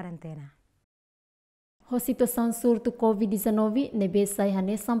ba quarentena. A situação surto Covid-19 nebe sai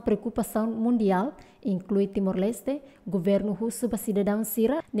hanesam preocupação mundial, inclui Timor-Leste, governo russo para cidadão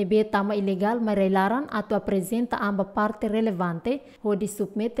Sira nebe tama ilegal mas relaran atau apresenta amba parte relevante onde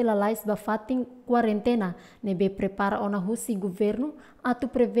submete la lais ba fatin quarentena nebe prepara ona russi governo atau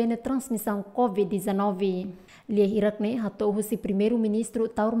prevene transmissão Covid-19. Lia hirakne hato russi primeiro-ministro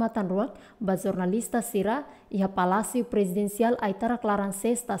Taur Matanruak ba jornalista Sira e a Palácio Presidencial aitara claran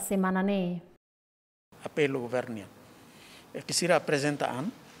sexta semana apelo governo que será apresenta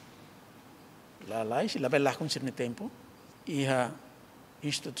la lei la bela com certo tempo e a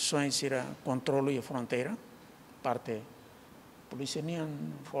instituições será controle a fronteira parte polícia nem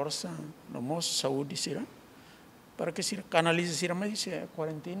força no mos saúde será para que será canaliza será mais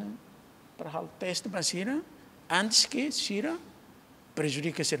quarentena para hal teste mas será antes que será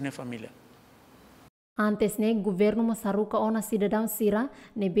prejudica ser na família. Antes, né, governo masaruca ona cidadão sira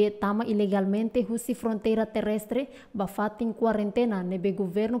nebe tama ilegalmente husi fronteira terrestre bafat em quarentena nebe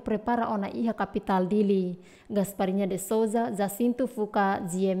governo prepara ona iha capital dili. Gasparinha de Souza, Jacinto Fuca,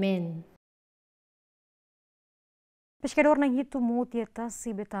 Yemen. Pescador nang hitu muti atas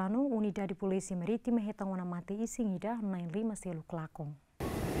Betano, unidade polisi maritima hetang wana mate isingida nang 5 selu kelakong.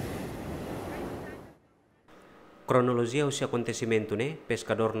 Cronologia usia acontecimento ne,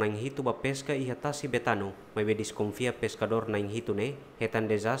 pescador nang hitu ba pesca iha tasi Betano, mai be desconfia pescador nang hitu ne, hetan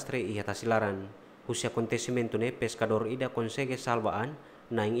desastre iha tasilaran. Usia acontecimento ne, pescador ida consegue salvaan,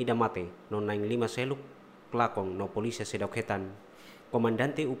 nang ida mate, no nang 5 selu kelakong no polisia sedok hetan.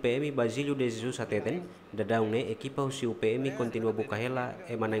 Comandante UPM Basilio de Jesus ateten, dadau ne equipa usi UPM continua buka hela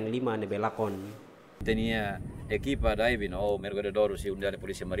emanang 5 ne belakon. Tenia equipa diving o mergulhador usi unidade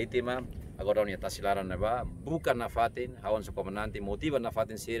polícia marítima, agora unia tasilaran neba, bukan na fatin, hawan sa comandante motiva na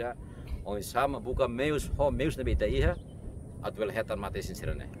fatin sira, o sama buka meus nebe itaiha, atwel hetan mate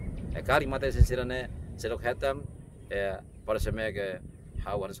sinsirane. Kari mate sinsirane, selok hetan, para semege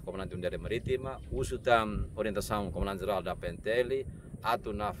hawan sa comandante unidade marítima, usutam orientação comandante geral da PNTL,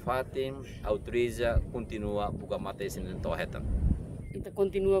 atu na fatin autoriza continua buka mate sinto hetan. Ita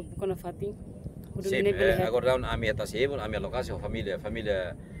continua buka na fatin. Sim, agora a minha tá sempre a minha locação família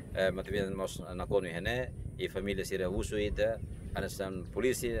material nós na conu hene e família sira uso ita anasan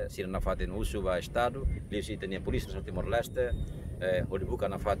polícia sira na fatin uso ba estado livre ita nia polícia no Timor Leste hodi buka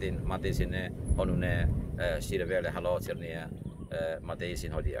na fatin mate sine onune sira vele halo sirnia mate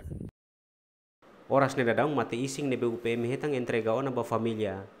isin hodiak. Oras ne dadang mate ising ne BUPM hetang entrega ona ba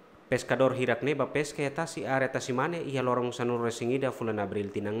familia. Pescador hirak ne ba pesca etasi area tasimane ia lorong sanur resingida fulan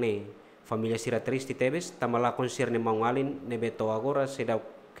Abril tinang ne. Familia sira tristi tebes tamalakon sirne maungalin ne beto agora sedau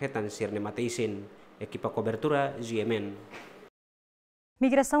ketan sirne mate isin. Equipa cobertura Yemen.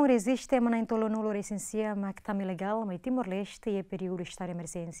 Migração resiste a em tolonulo recensia mactam ilegal mas Timor-Leste e período de estado de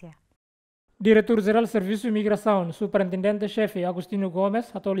emergência. Diretor-Geral Serviço de Imigração, Superintendente-Chefe Agostinho Gomes,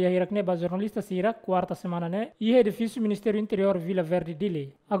 atolia hirakne ba jornalista sira, quarta semana né, e edifício Ministério Interior Vila Verde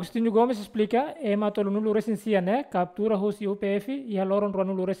Dili. Agostinho Gomes explica, ema tolonulo recensia né, captura husi UPF e aloron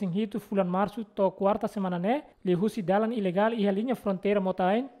ronulo recenhito fulan março to quarta semana né, li husi dalan ilegal e a linha fronteira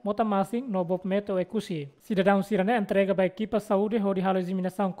motain, motamasing no bopmeto e kusi. Cidadão sira né, entrega ba equipa saúde hori halo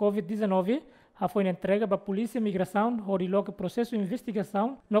examinação COVID-19, foi entrega para a Polícia e Migração, onde logo processo de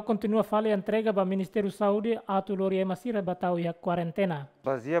investigação, não continua a falar entrega para o Ministério da Saúde, a Tuloria Masira batau e a quarentena.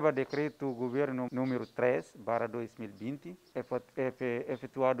 Baseado no decreto do governo número 3/2020,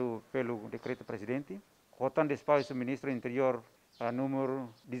 efetuado pelo decreto presidente, rotando espaço do Ministro do Interior número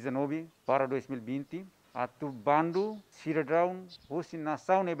 19/2020, atubando cidadão russo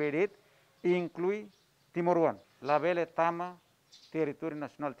nação neberet inclui Timor-One, labele tama território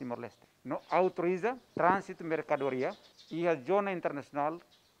nacional Timor-Leste. Não autoriza trânsito mercadoria e a zona internacional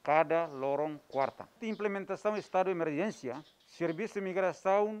cada lorong quarta. Implementação estado de emergência, Serviço de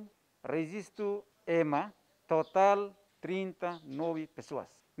Migração, registro EMA, total 39 pessoas.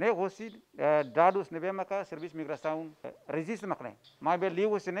 Negócio dados nebemaka Serviço de Migração registro makne. Mas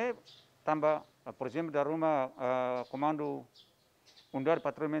beliu sene tamba, por exemplo, da Roma comando unidade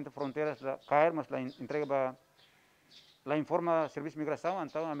patrulhamento fronteiras da cair, mas lá entrega lá informa Serviço de Migração,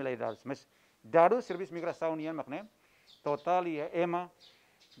 então a melhor dados. Mas dados Serviço de Migração nian makne, total e EMA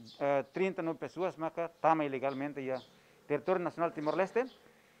 39 pessoas maka tama ilegalmente ia território nacional Timor-Leste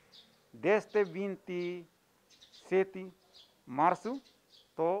desde 27 de março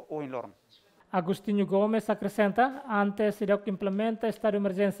to o em Lorong. Agostinho Gomes acrescenta, antes se implementa estado de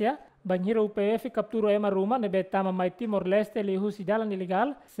emergência, banheiro UPF captura EMA Ruma, nebetama mai Timor-Leste li husi dalan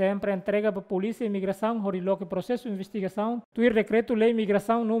ilegal, sempre entrega para a Polícia e Imigração, horiloque processo de investigação, tuir decreto lei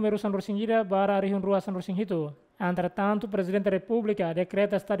imigração número sanrosingira para a região rua sanrosingito. Entretanto, o Presidente da República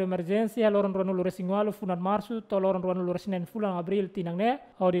decreta estado de emergência, loron ronulo resingualo funan março, to loron ronulo resinen fulan abril tinangne,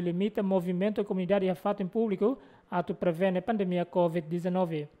 onde limita movimento e comunidade e fato em público, atu prevene pandemia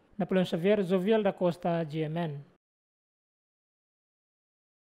COVID-19. Napoleão Xavier, Zoviel da Costa, Yemen.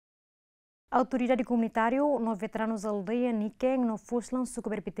 Autoridade comunitária no veteranos aldeia Nikeng no Fuslan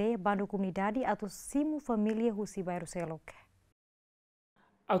Sukuberpite, bando comunidade atu simu família Husi Bairro Selok.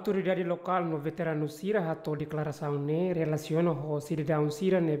 Autoridade local no veterano Sira hato declaração ne relaciona o cidadão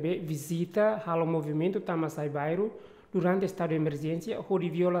Sira nebe visita halo movimento Tamasai Bairro durante estado de emergência onde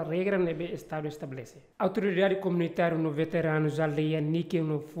viola regra nebe estado estabelece. Autoridade comunitária no veteranos aldeia Nikeng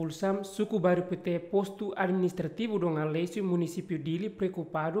no Fulsam Sukuberpite posto administrativo do Alessio município dele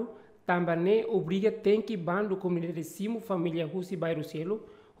preocupado também obriga tem que bando comunidade simu família Husi Bairro Selo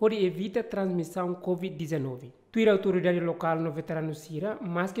onde evita transmissão COVID-19. Tuira autoridade local no veterano Sira,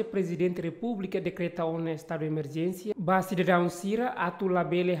 mas que presidente da República decreta um estado de emergência, ba cidadão Sira atu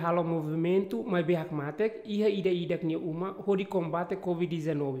labele halo movimento, mas be hakmatek, ia ida que uma, hodi combate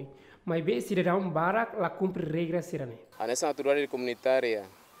Covid-19. Mas be cidadão barak la cumpre regra Sirane. A nessa autoridade comunitária,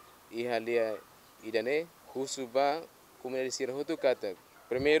 ia lia idane, husuba, comunidade Sira hutu kata.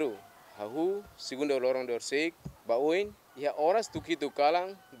 Primeiro, hahu, segundo lorong dorsek, baoin, ia horas tukitu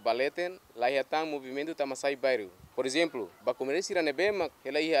kalang, baleten, lahiatang movimento tamasai bairro. Por exemplo, ba comunidade Sira nebema,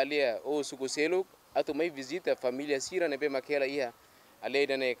 ela ia alia o suku seluk, atau mai visita família Sira nebema que ela ia alia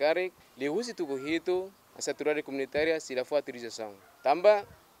idane karek, lihusi tuku hito, a autoridade comunitária sila foi autorização. Tamba,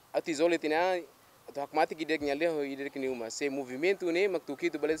 a tizole tina, a hakmati que dek nyaleh o idek niuma. Se movimento ne, mak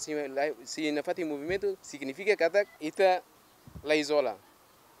tukitu balet se nafati movimento significa kata ita la isola.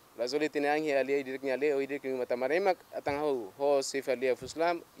 La zole tina angi alia idek nyaleh o idek niuma tamaremak atang ho se falia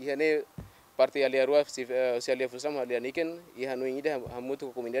fuslam, ihane parte alia rua se alia fuslam alia niken, ihanu ingida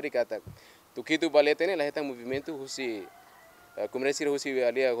hamutu komunidade kata. Tukitu baletene la heta movimento husi comunidade Sira husi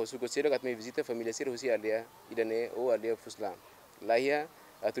alia hosuko Sira kat me visita família Sira husi alia idane o alia fuslam. Lahia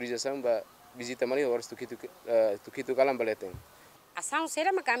autorização ba visita mali horas tukitu kalam baleten. Ação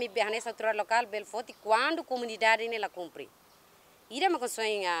será mas kami behane autoridade local belfoti quando comunidade nela cumpre. Ira mas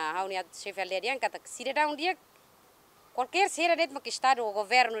consoi a reunião chefe aldeia kata cidadão dia qualquer será dentro do estado o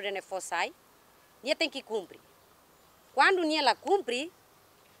governo de nefosai, dia tem que cumprir. Quando nia la cumpre,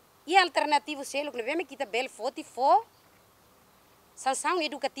 e alternativo selo que vem kita belfoti fo sanção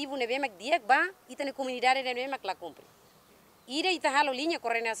educativo ne vem dia ba ita na comunidade ne vem la cumpre. Ira ita halo linha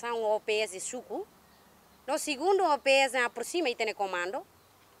coordenação OPS suku. No segundo OPS aproxima ita ne comando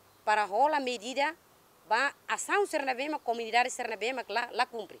para rola medida ba ação ser na vema comunidade ser na vema la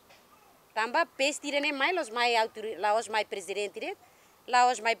cumpre. Tamba pestira ne mai los mai presidente la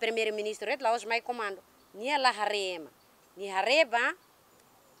os mai primeiro ministro la os mai comando. Nia la harema. Ni hareba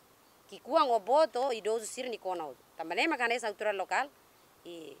que kuang oboto idoso sir ni kono. Também makan essa autoridade local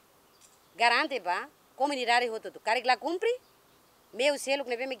e garante ba comunidade hoto. Carig la cumpre. Meu selo que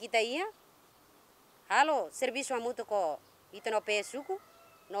neve kita ia. Halo serviço amuto ko itano pesuku.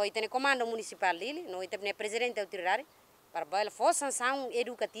 No itane comando municipal dele, no itane presidente da autoridade para bala for sanção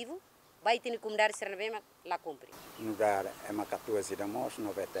educativo, vai itane comunidade ser neve la cumpre. No lugar é macatua cidadãos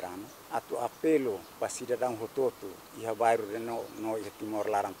no veterano. Atu apelo para cidadão hototo e a bairro de no Timor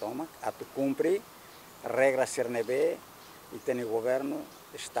Larantoma, atu cumpre regra ser neve itane governo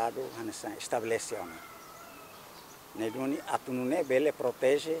estado estabelece uma. Neduni atunune bele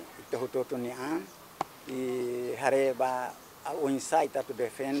protege ite hototo ni an e hareba o insight atu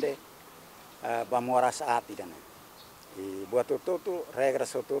defende ba moras ati dana e buat toto regra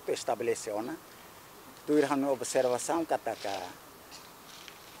sototo estabelece ona tu irhanu observação kataka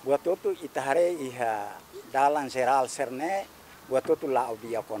buat toto itahare iha dalan geral serne buat toto la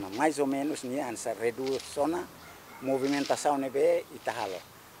obia kona mais ou menos ni ansa reduz zona movimentação nebe itahalo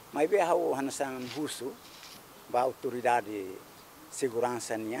mai be hau hansan husu ba autoridade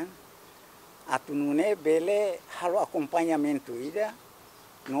segurança nian atunune bele halo acompanhamento ida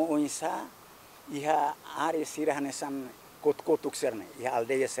no insa iha are sira hanesan kot-kotuk serne iha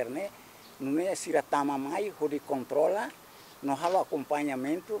aldeia serne nune sira tama mai hodi controla no halo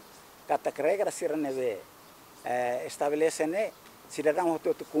acompanhamento kata regra sira neve estabelece ne cidadão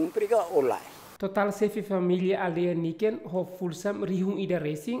hoto cumpriga olai. Total sefi família aldeia niken ho fulsam rihun ida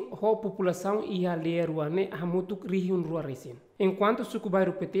racing ho população e aldeia ruane hamutuk rihun rua racing. Enquanto suku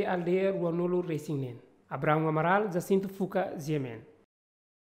bairro PT aldeia ruanolo racing nen. Abril Amaral, Jacinto Fuca, Ziemen.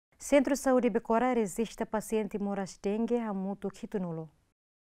 Centro de Saúde Becora resiste a paciente moras dengue hamutuk hitunulo.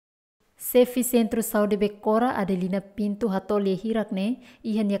 Sefi Centro Saúde Becora Adelina Pinto Hatolye Hirakne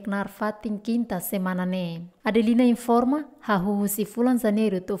ihan yaknar fatin quinta semana ne. Adelina informa hahu si fulan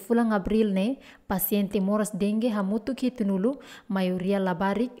Janeiro to fulan Abril ne paciente moras dengue hamutuk hitunulu maioria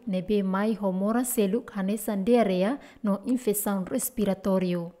labarik nebe mai homora seluk hanesan diarrea no infecção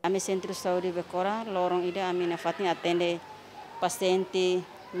respiratório. Ami Centro Saúde Becora lorong ida ami na fatin atende paciente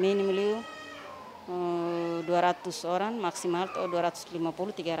mínimo 200 orang maksimal atau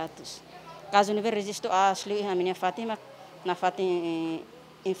 250-300. Caso nível registro asli a minha Fátima na Fátima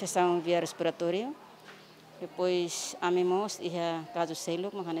infecção via respiratória. Depois a mimos e a caso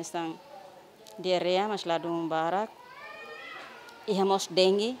seluk mahanestan diarreia mas lá do barak. E a mos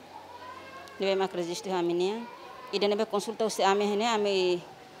dengue. Nebe mak registro a minha. E de nebe consulta o se a minha ami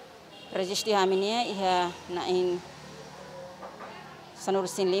registro a minha e a na in Sanur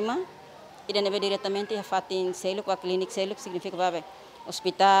Sin Lima. E de nebe diretamente a Fátima seluk a clínica seluk significa vai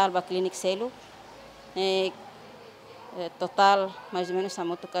hospital, ba klinik selu, total mais ou menos a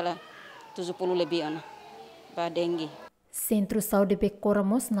moto kala 70 lebih ana. ba dengue. Centro Saúde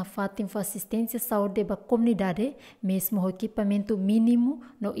Becoramos na fatem assistência saúde da comunidade, mesmo o equipamento mínimo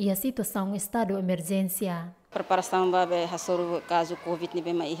no ia situação estado de emergência. Preparação para hasor caso Covid ni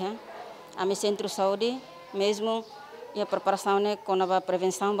bema iha. Ami Centro Saúde mesmo a preparação né com a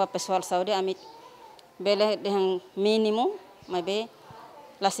prevenção para pessoal saúde ami bele dengan mínimo, mas be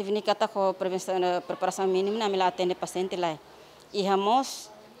lá se vini kata com prevenção preparação mínimo na mila atende paciente lá. E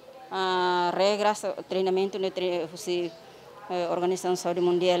hamos regras treinamento de Organização Saúde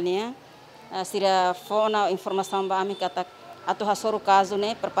Mundial nia sira fona informação ba ami kata atu hasor caso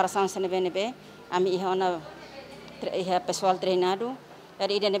né preparação CNBNB ami iha ona iha pessoal treinado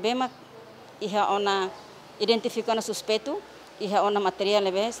dari IDNB mak iha ona identificando suspeito iha ona material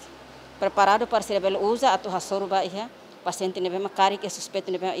lebes preparado para ser bel usa atu hasor ba iha paciente nebe mak kari que suspeito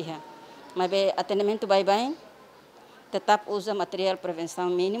nebe iha mas be atendimento bye tetap usa material prevenção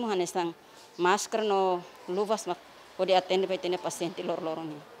mínimo hanesang máscara no luvas mak pode atender para ter paciente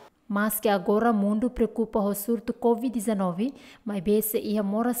lor-lorong. Mas que agora o mundo preocupa com o surto Covid-19, mas bese ia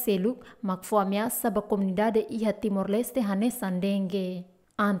mora seluk, mas foi ameaça para a comunidade ia Timor-Leste hanesan dengue.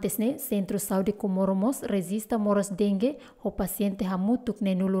 Antes né, Centro Saúde Comoromos resista moras dengue, o paciente hamutuk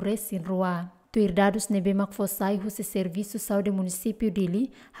ne nulure sin rua. Tuirdados nebe mak fosai husi serviço saúde município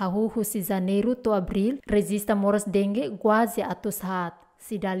dili, hahu husi janeiro to abril, resista moras dengue quase atos hat.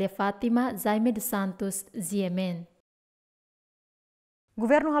 Cidália Fátima, Jaime dos Santos, Ziemen.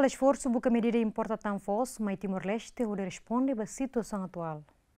 Governo hala esforço buca medida importa tão forte, mas Timor-Leste onde responde à situação atual.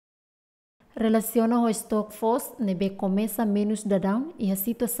 Relaciona o estoque fos, nebe começa menos dadão e a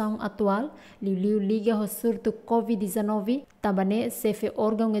situação atual, liu liga o surto Covid-19, também chefe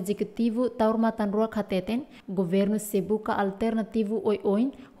órgão executivo taurmatan ruak hateten, governo se busca alternativo oi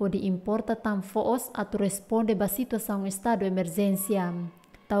onde importa tão forte a responde à situação estado de emergência.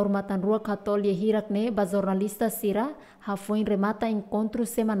 Taurmatan ruak hatolye hirakne ba jornalista Sira, foi remata encontro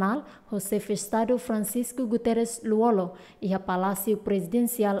semanal o chefe Estado Francisco Guterres Luolo e a Palácio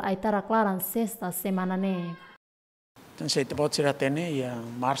Presidencial aitara claran sexta semana ne. Então se pode ser até em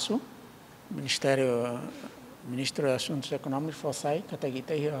março, Ministro de Assuntos Econômicos foi que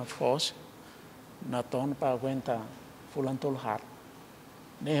kita ia force na ton para aguentar fulantol har.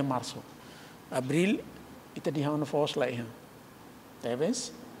 Ne março. Abril ita diha force lá ia.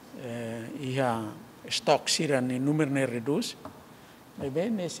 Talvez ia stock sira ni número ne reduz. Mas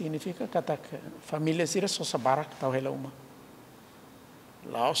bem, ne significa que a família sira só sabarak tau hela uma.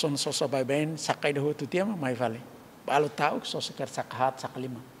 Lá só só vai bem sakai do outro tema, mas vale. Balu tau que só se quer sakat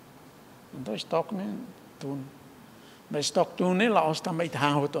saklima. Então stock ne tun. Mas stock tun ne lá os também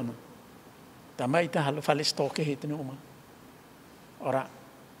tá hotono. Também tá halu fale stock que hitne uma. Ora,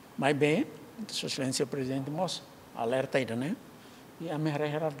 mas bem, sua excelência presidente mos alerta ida né. E a minha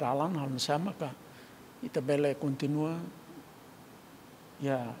regra dalam hal sama ka ita bele continua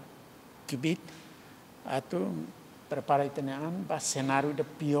ya kibit atau prepara itenean ba cenário de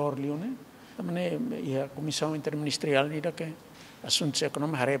pior lione tamane ya comissão interministerial ni da que assuntos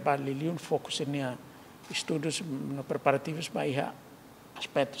econômicos hareba liliun fokus ni estudos no preparativos ba ia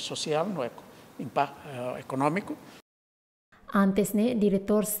aspecto social no impacto econômico. Antes, né,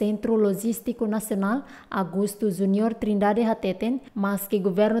 diretor Centro Logístico Nacional, Augusto Júnior Trindade Hateten, mas que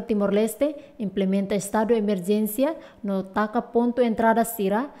governo Timor-Leste implementa estado de emergência no taca ponto entrada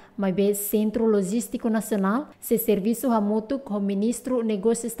Sira, mas bem Centro Logístico Nacional, se serviço hamutu com o ministro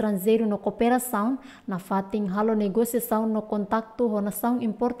Negócio Estrangeiro no Cooperação, na fatin halo negociação no contacto com nação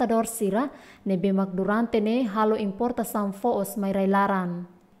importador Sira, nebe mak durante ne halo importação foos mai railaran.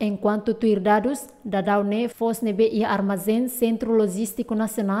 Enquanto tuirdados, dadau ne fos nebe ia armazém Centro Logístico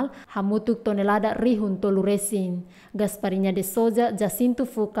Nacional, hamutuk tonelada rihun toluresin. Gasparinha de Souza, Jacinto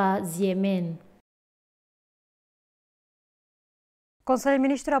Fuca, Ziemen. Conselho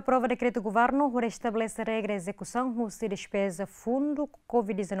Ministro aprova decreto governo para estabelecer regra de execução de despesa fundo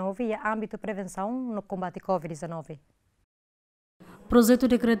Covid-19 e âmbito de prevenção no combate Covid-19. Projeto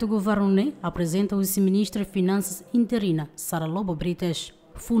decreto governo apresenta o vice-ministro de Finanças interina, Sara Lobo Brites.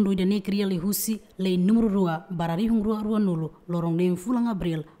 Fundo idane cria le husi lei número rua barari rua nulo lorong nem fulang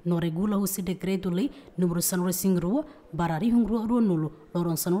Abril no regula husi decreto lei número sanore sing rua barari rua nulo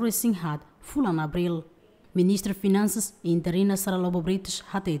lorong sanore sing had fulang Abril. Ministro de Finanças interina Sara Lobo Brites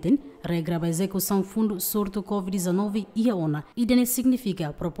hateten regra ba execução fundo surto Covid-19 e a ONA. Idane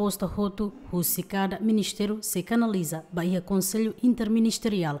significa proposta roto husi cada ministério se canaliza ba ia conselho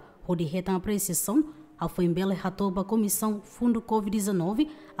interministerial onde retam apreciação a foi embele hatoba comissão fundo Covid-19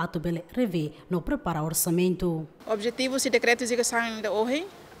 a tubele rever no preparar orçamento. Objetivos e decretos de execução de hoje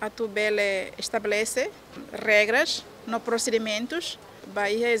a tubele estabelece regras no procedimentos para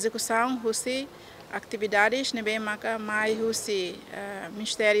a execução atividades nebe maka mai husi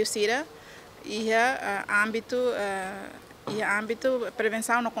Ministério Sira ia âmbito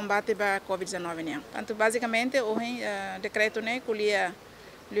prevenção no combate da Covid-19 né. Tanto basicamente o decreto né culia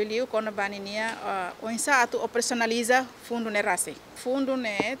Liliu quando baninia onsa atu operacionaliza fundo ne rase. Fundo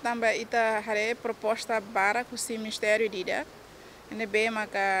ne também ita hare proposta para o Ministério dida. Nebe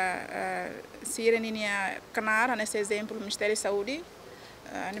maka Sira ninia canar nesse exemplo Ministério da Saúde.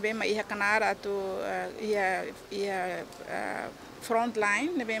 Nebe ma ia canar atu ia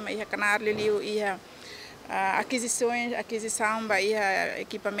frontline, nebe ma ia canar Liliu ia aquisição vai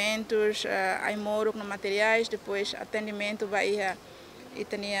equipamentos, aimoro no materiais, depois atendimento vai e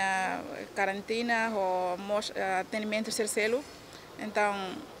tinha quarentena ou atendimento terceiro. Então,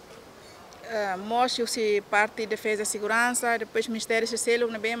 mostra se parte de defesa e segurança, depois Ministério Terceiro,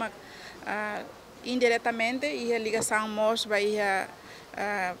 indiretamente, e a ligação mostra vai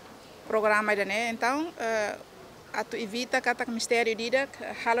programa né. Então, atu evita que o Ministério diga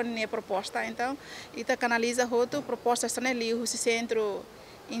halo nem proposta. Então, ita canaliza outro propostas também ali o centro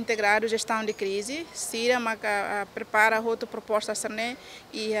integrado gestão de crise, Sira prepara outra proposta também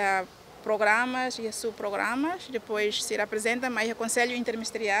e programas e subprogramas, depois se apresenta mais o Conselho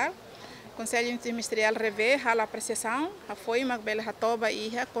Interministerial revê a apreciação, foi uma bela ratoba e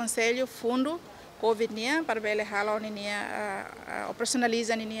o Conselho Fundo Covid para bela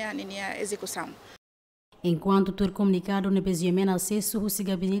operacionaliza a execução. Enquanto ter comunicado no Beziamena acesso o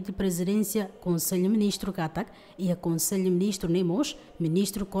gabinete de presidência, Conselho Ministro Katak e a Conselho Ministro Nemos,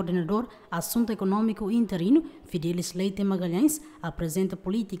 Ministro Coordenador Assunto Econômico Interino, Fidelis Leite Magalhães, apresenta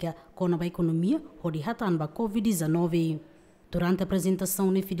política com a economia ou de hatanba Covid-19. Durante a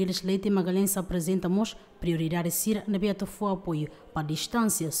apresentação, Fidelis Leite Magalhães apresentamos prioridades Sira na beata for apoio para a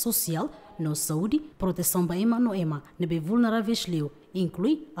distância social, no saúde, proteção ba ema no ema, nebe vulneráveis liu,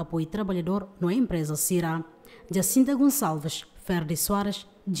 inclui apoio trabalhador no empresa Sira. Jacinta Gonçalves, Ferdi Soares,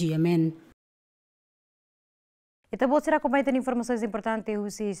 GMN. Então, vou tirar acompanhando informações importantes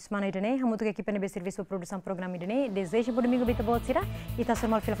hoje semana de né. Muito que aqui para serviço para produção programa de né. Desejo bom domingo bem bom tirar e tá só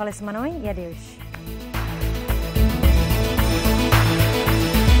mal fila fala semana e adeus.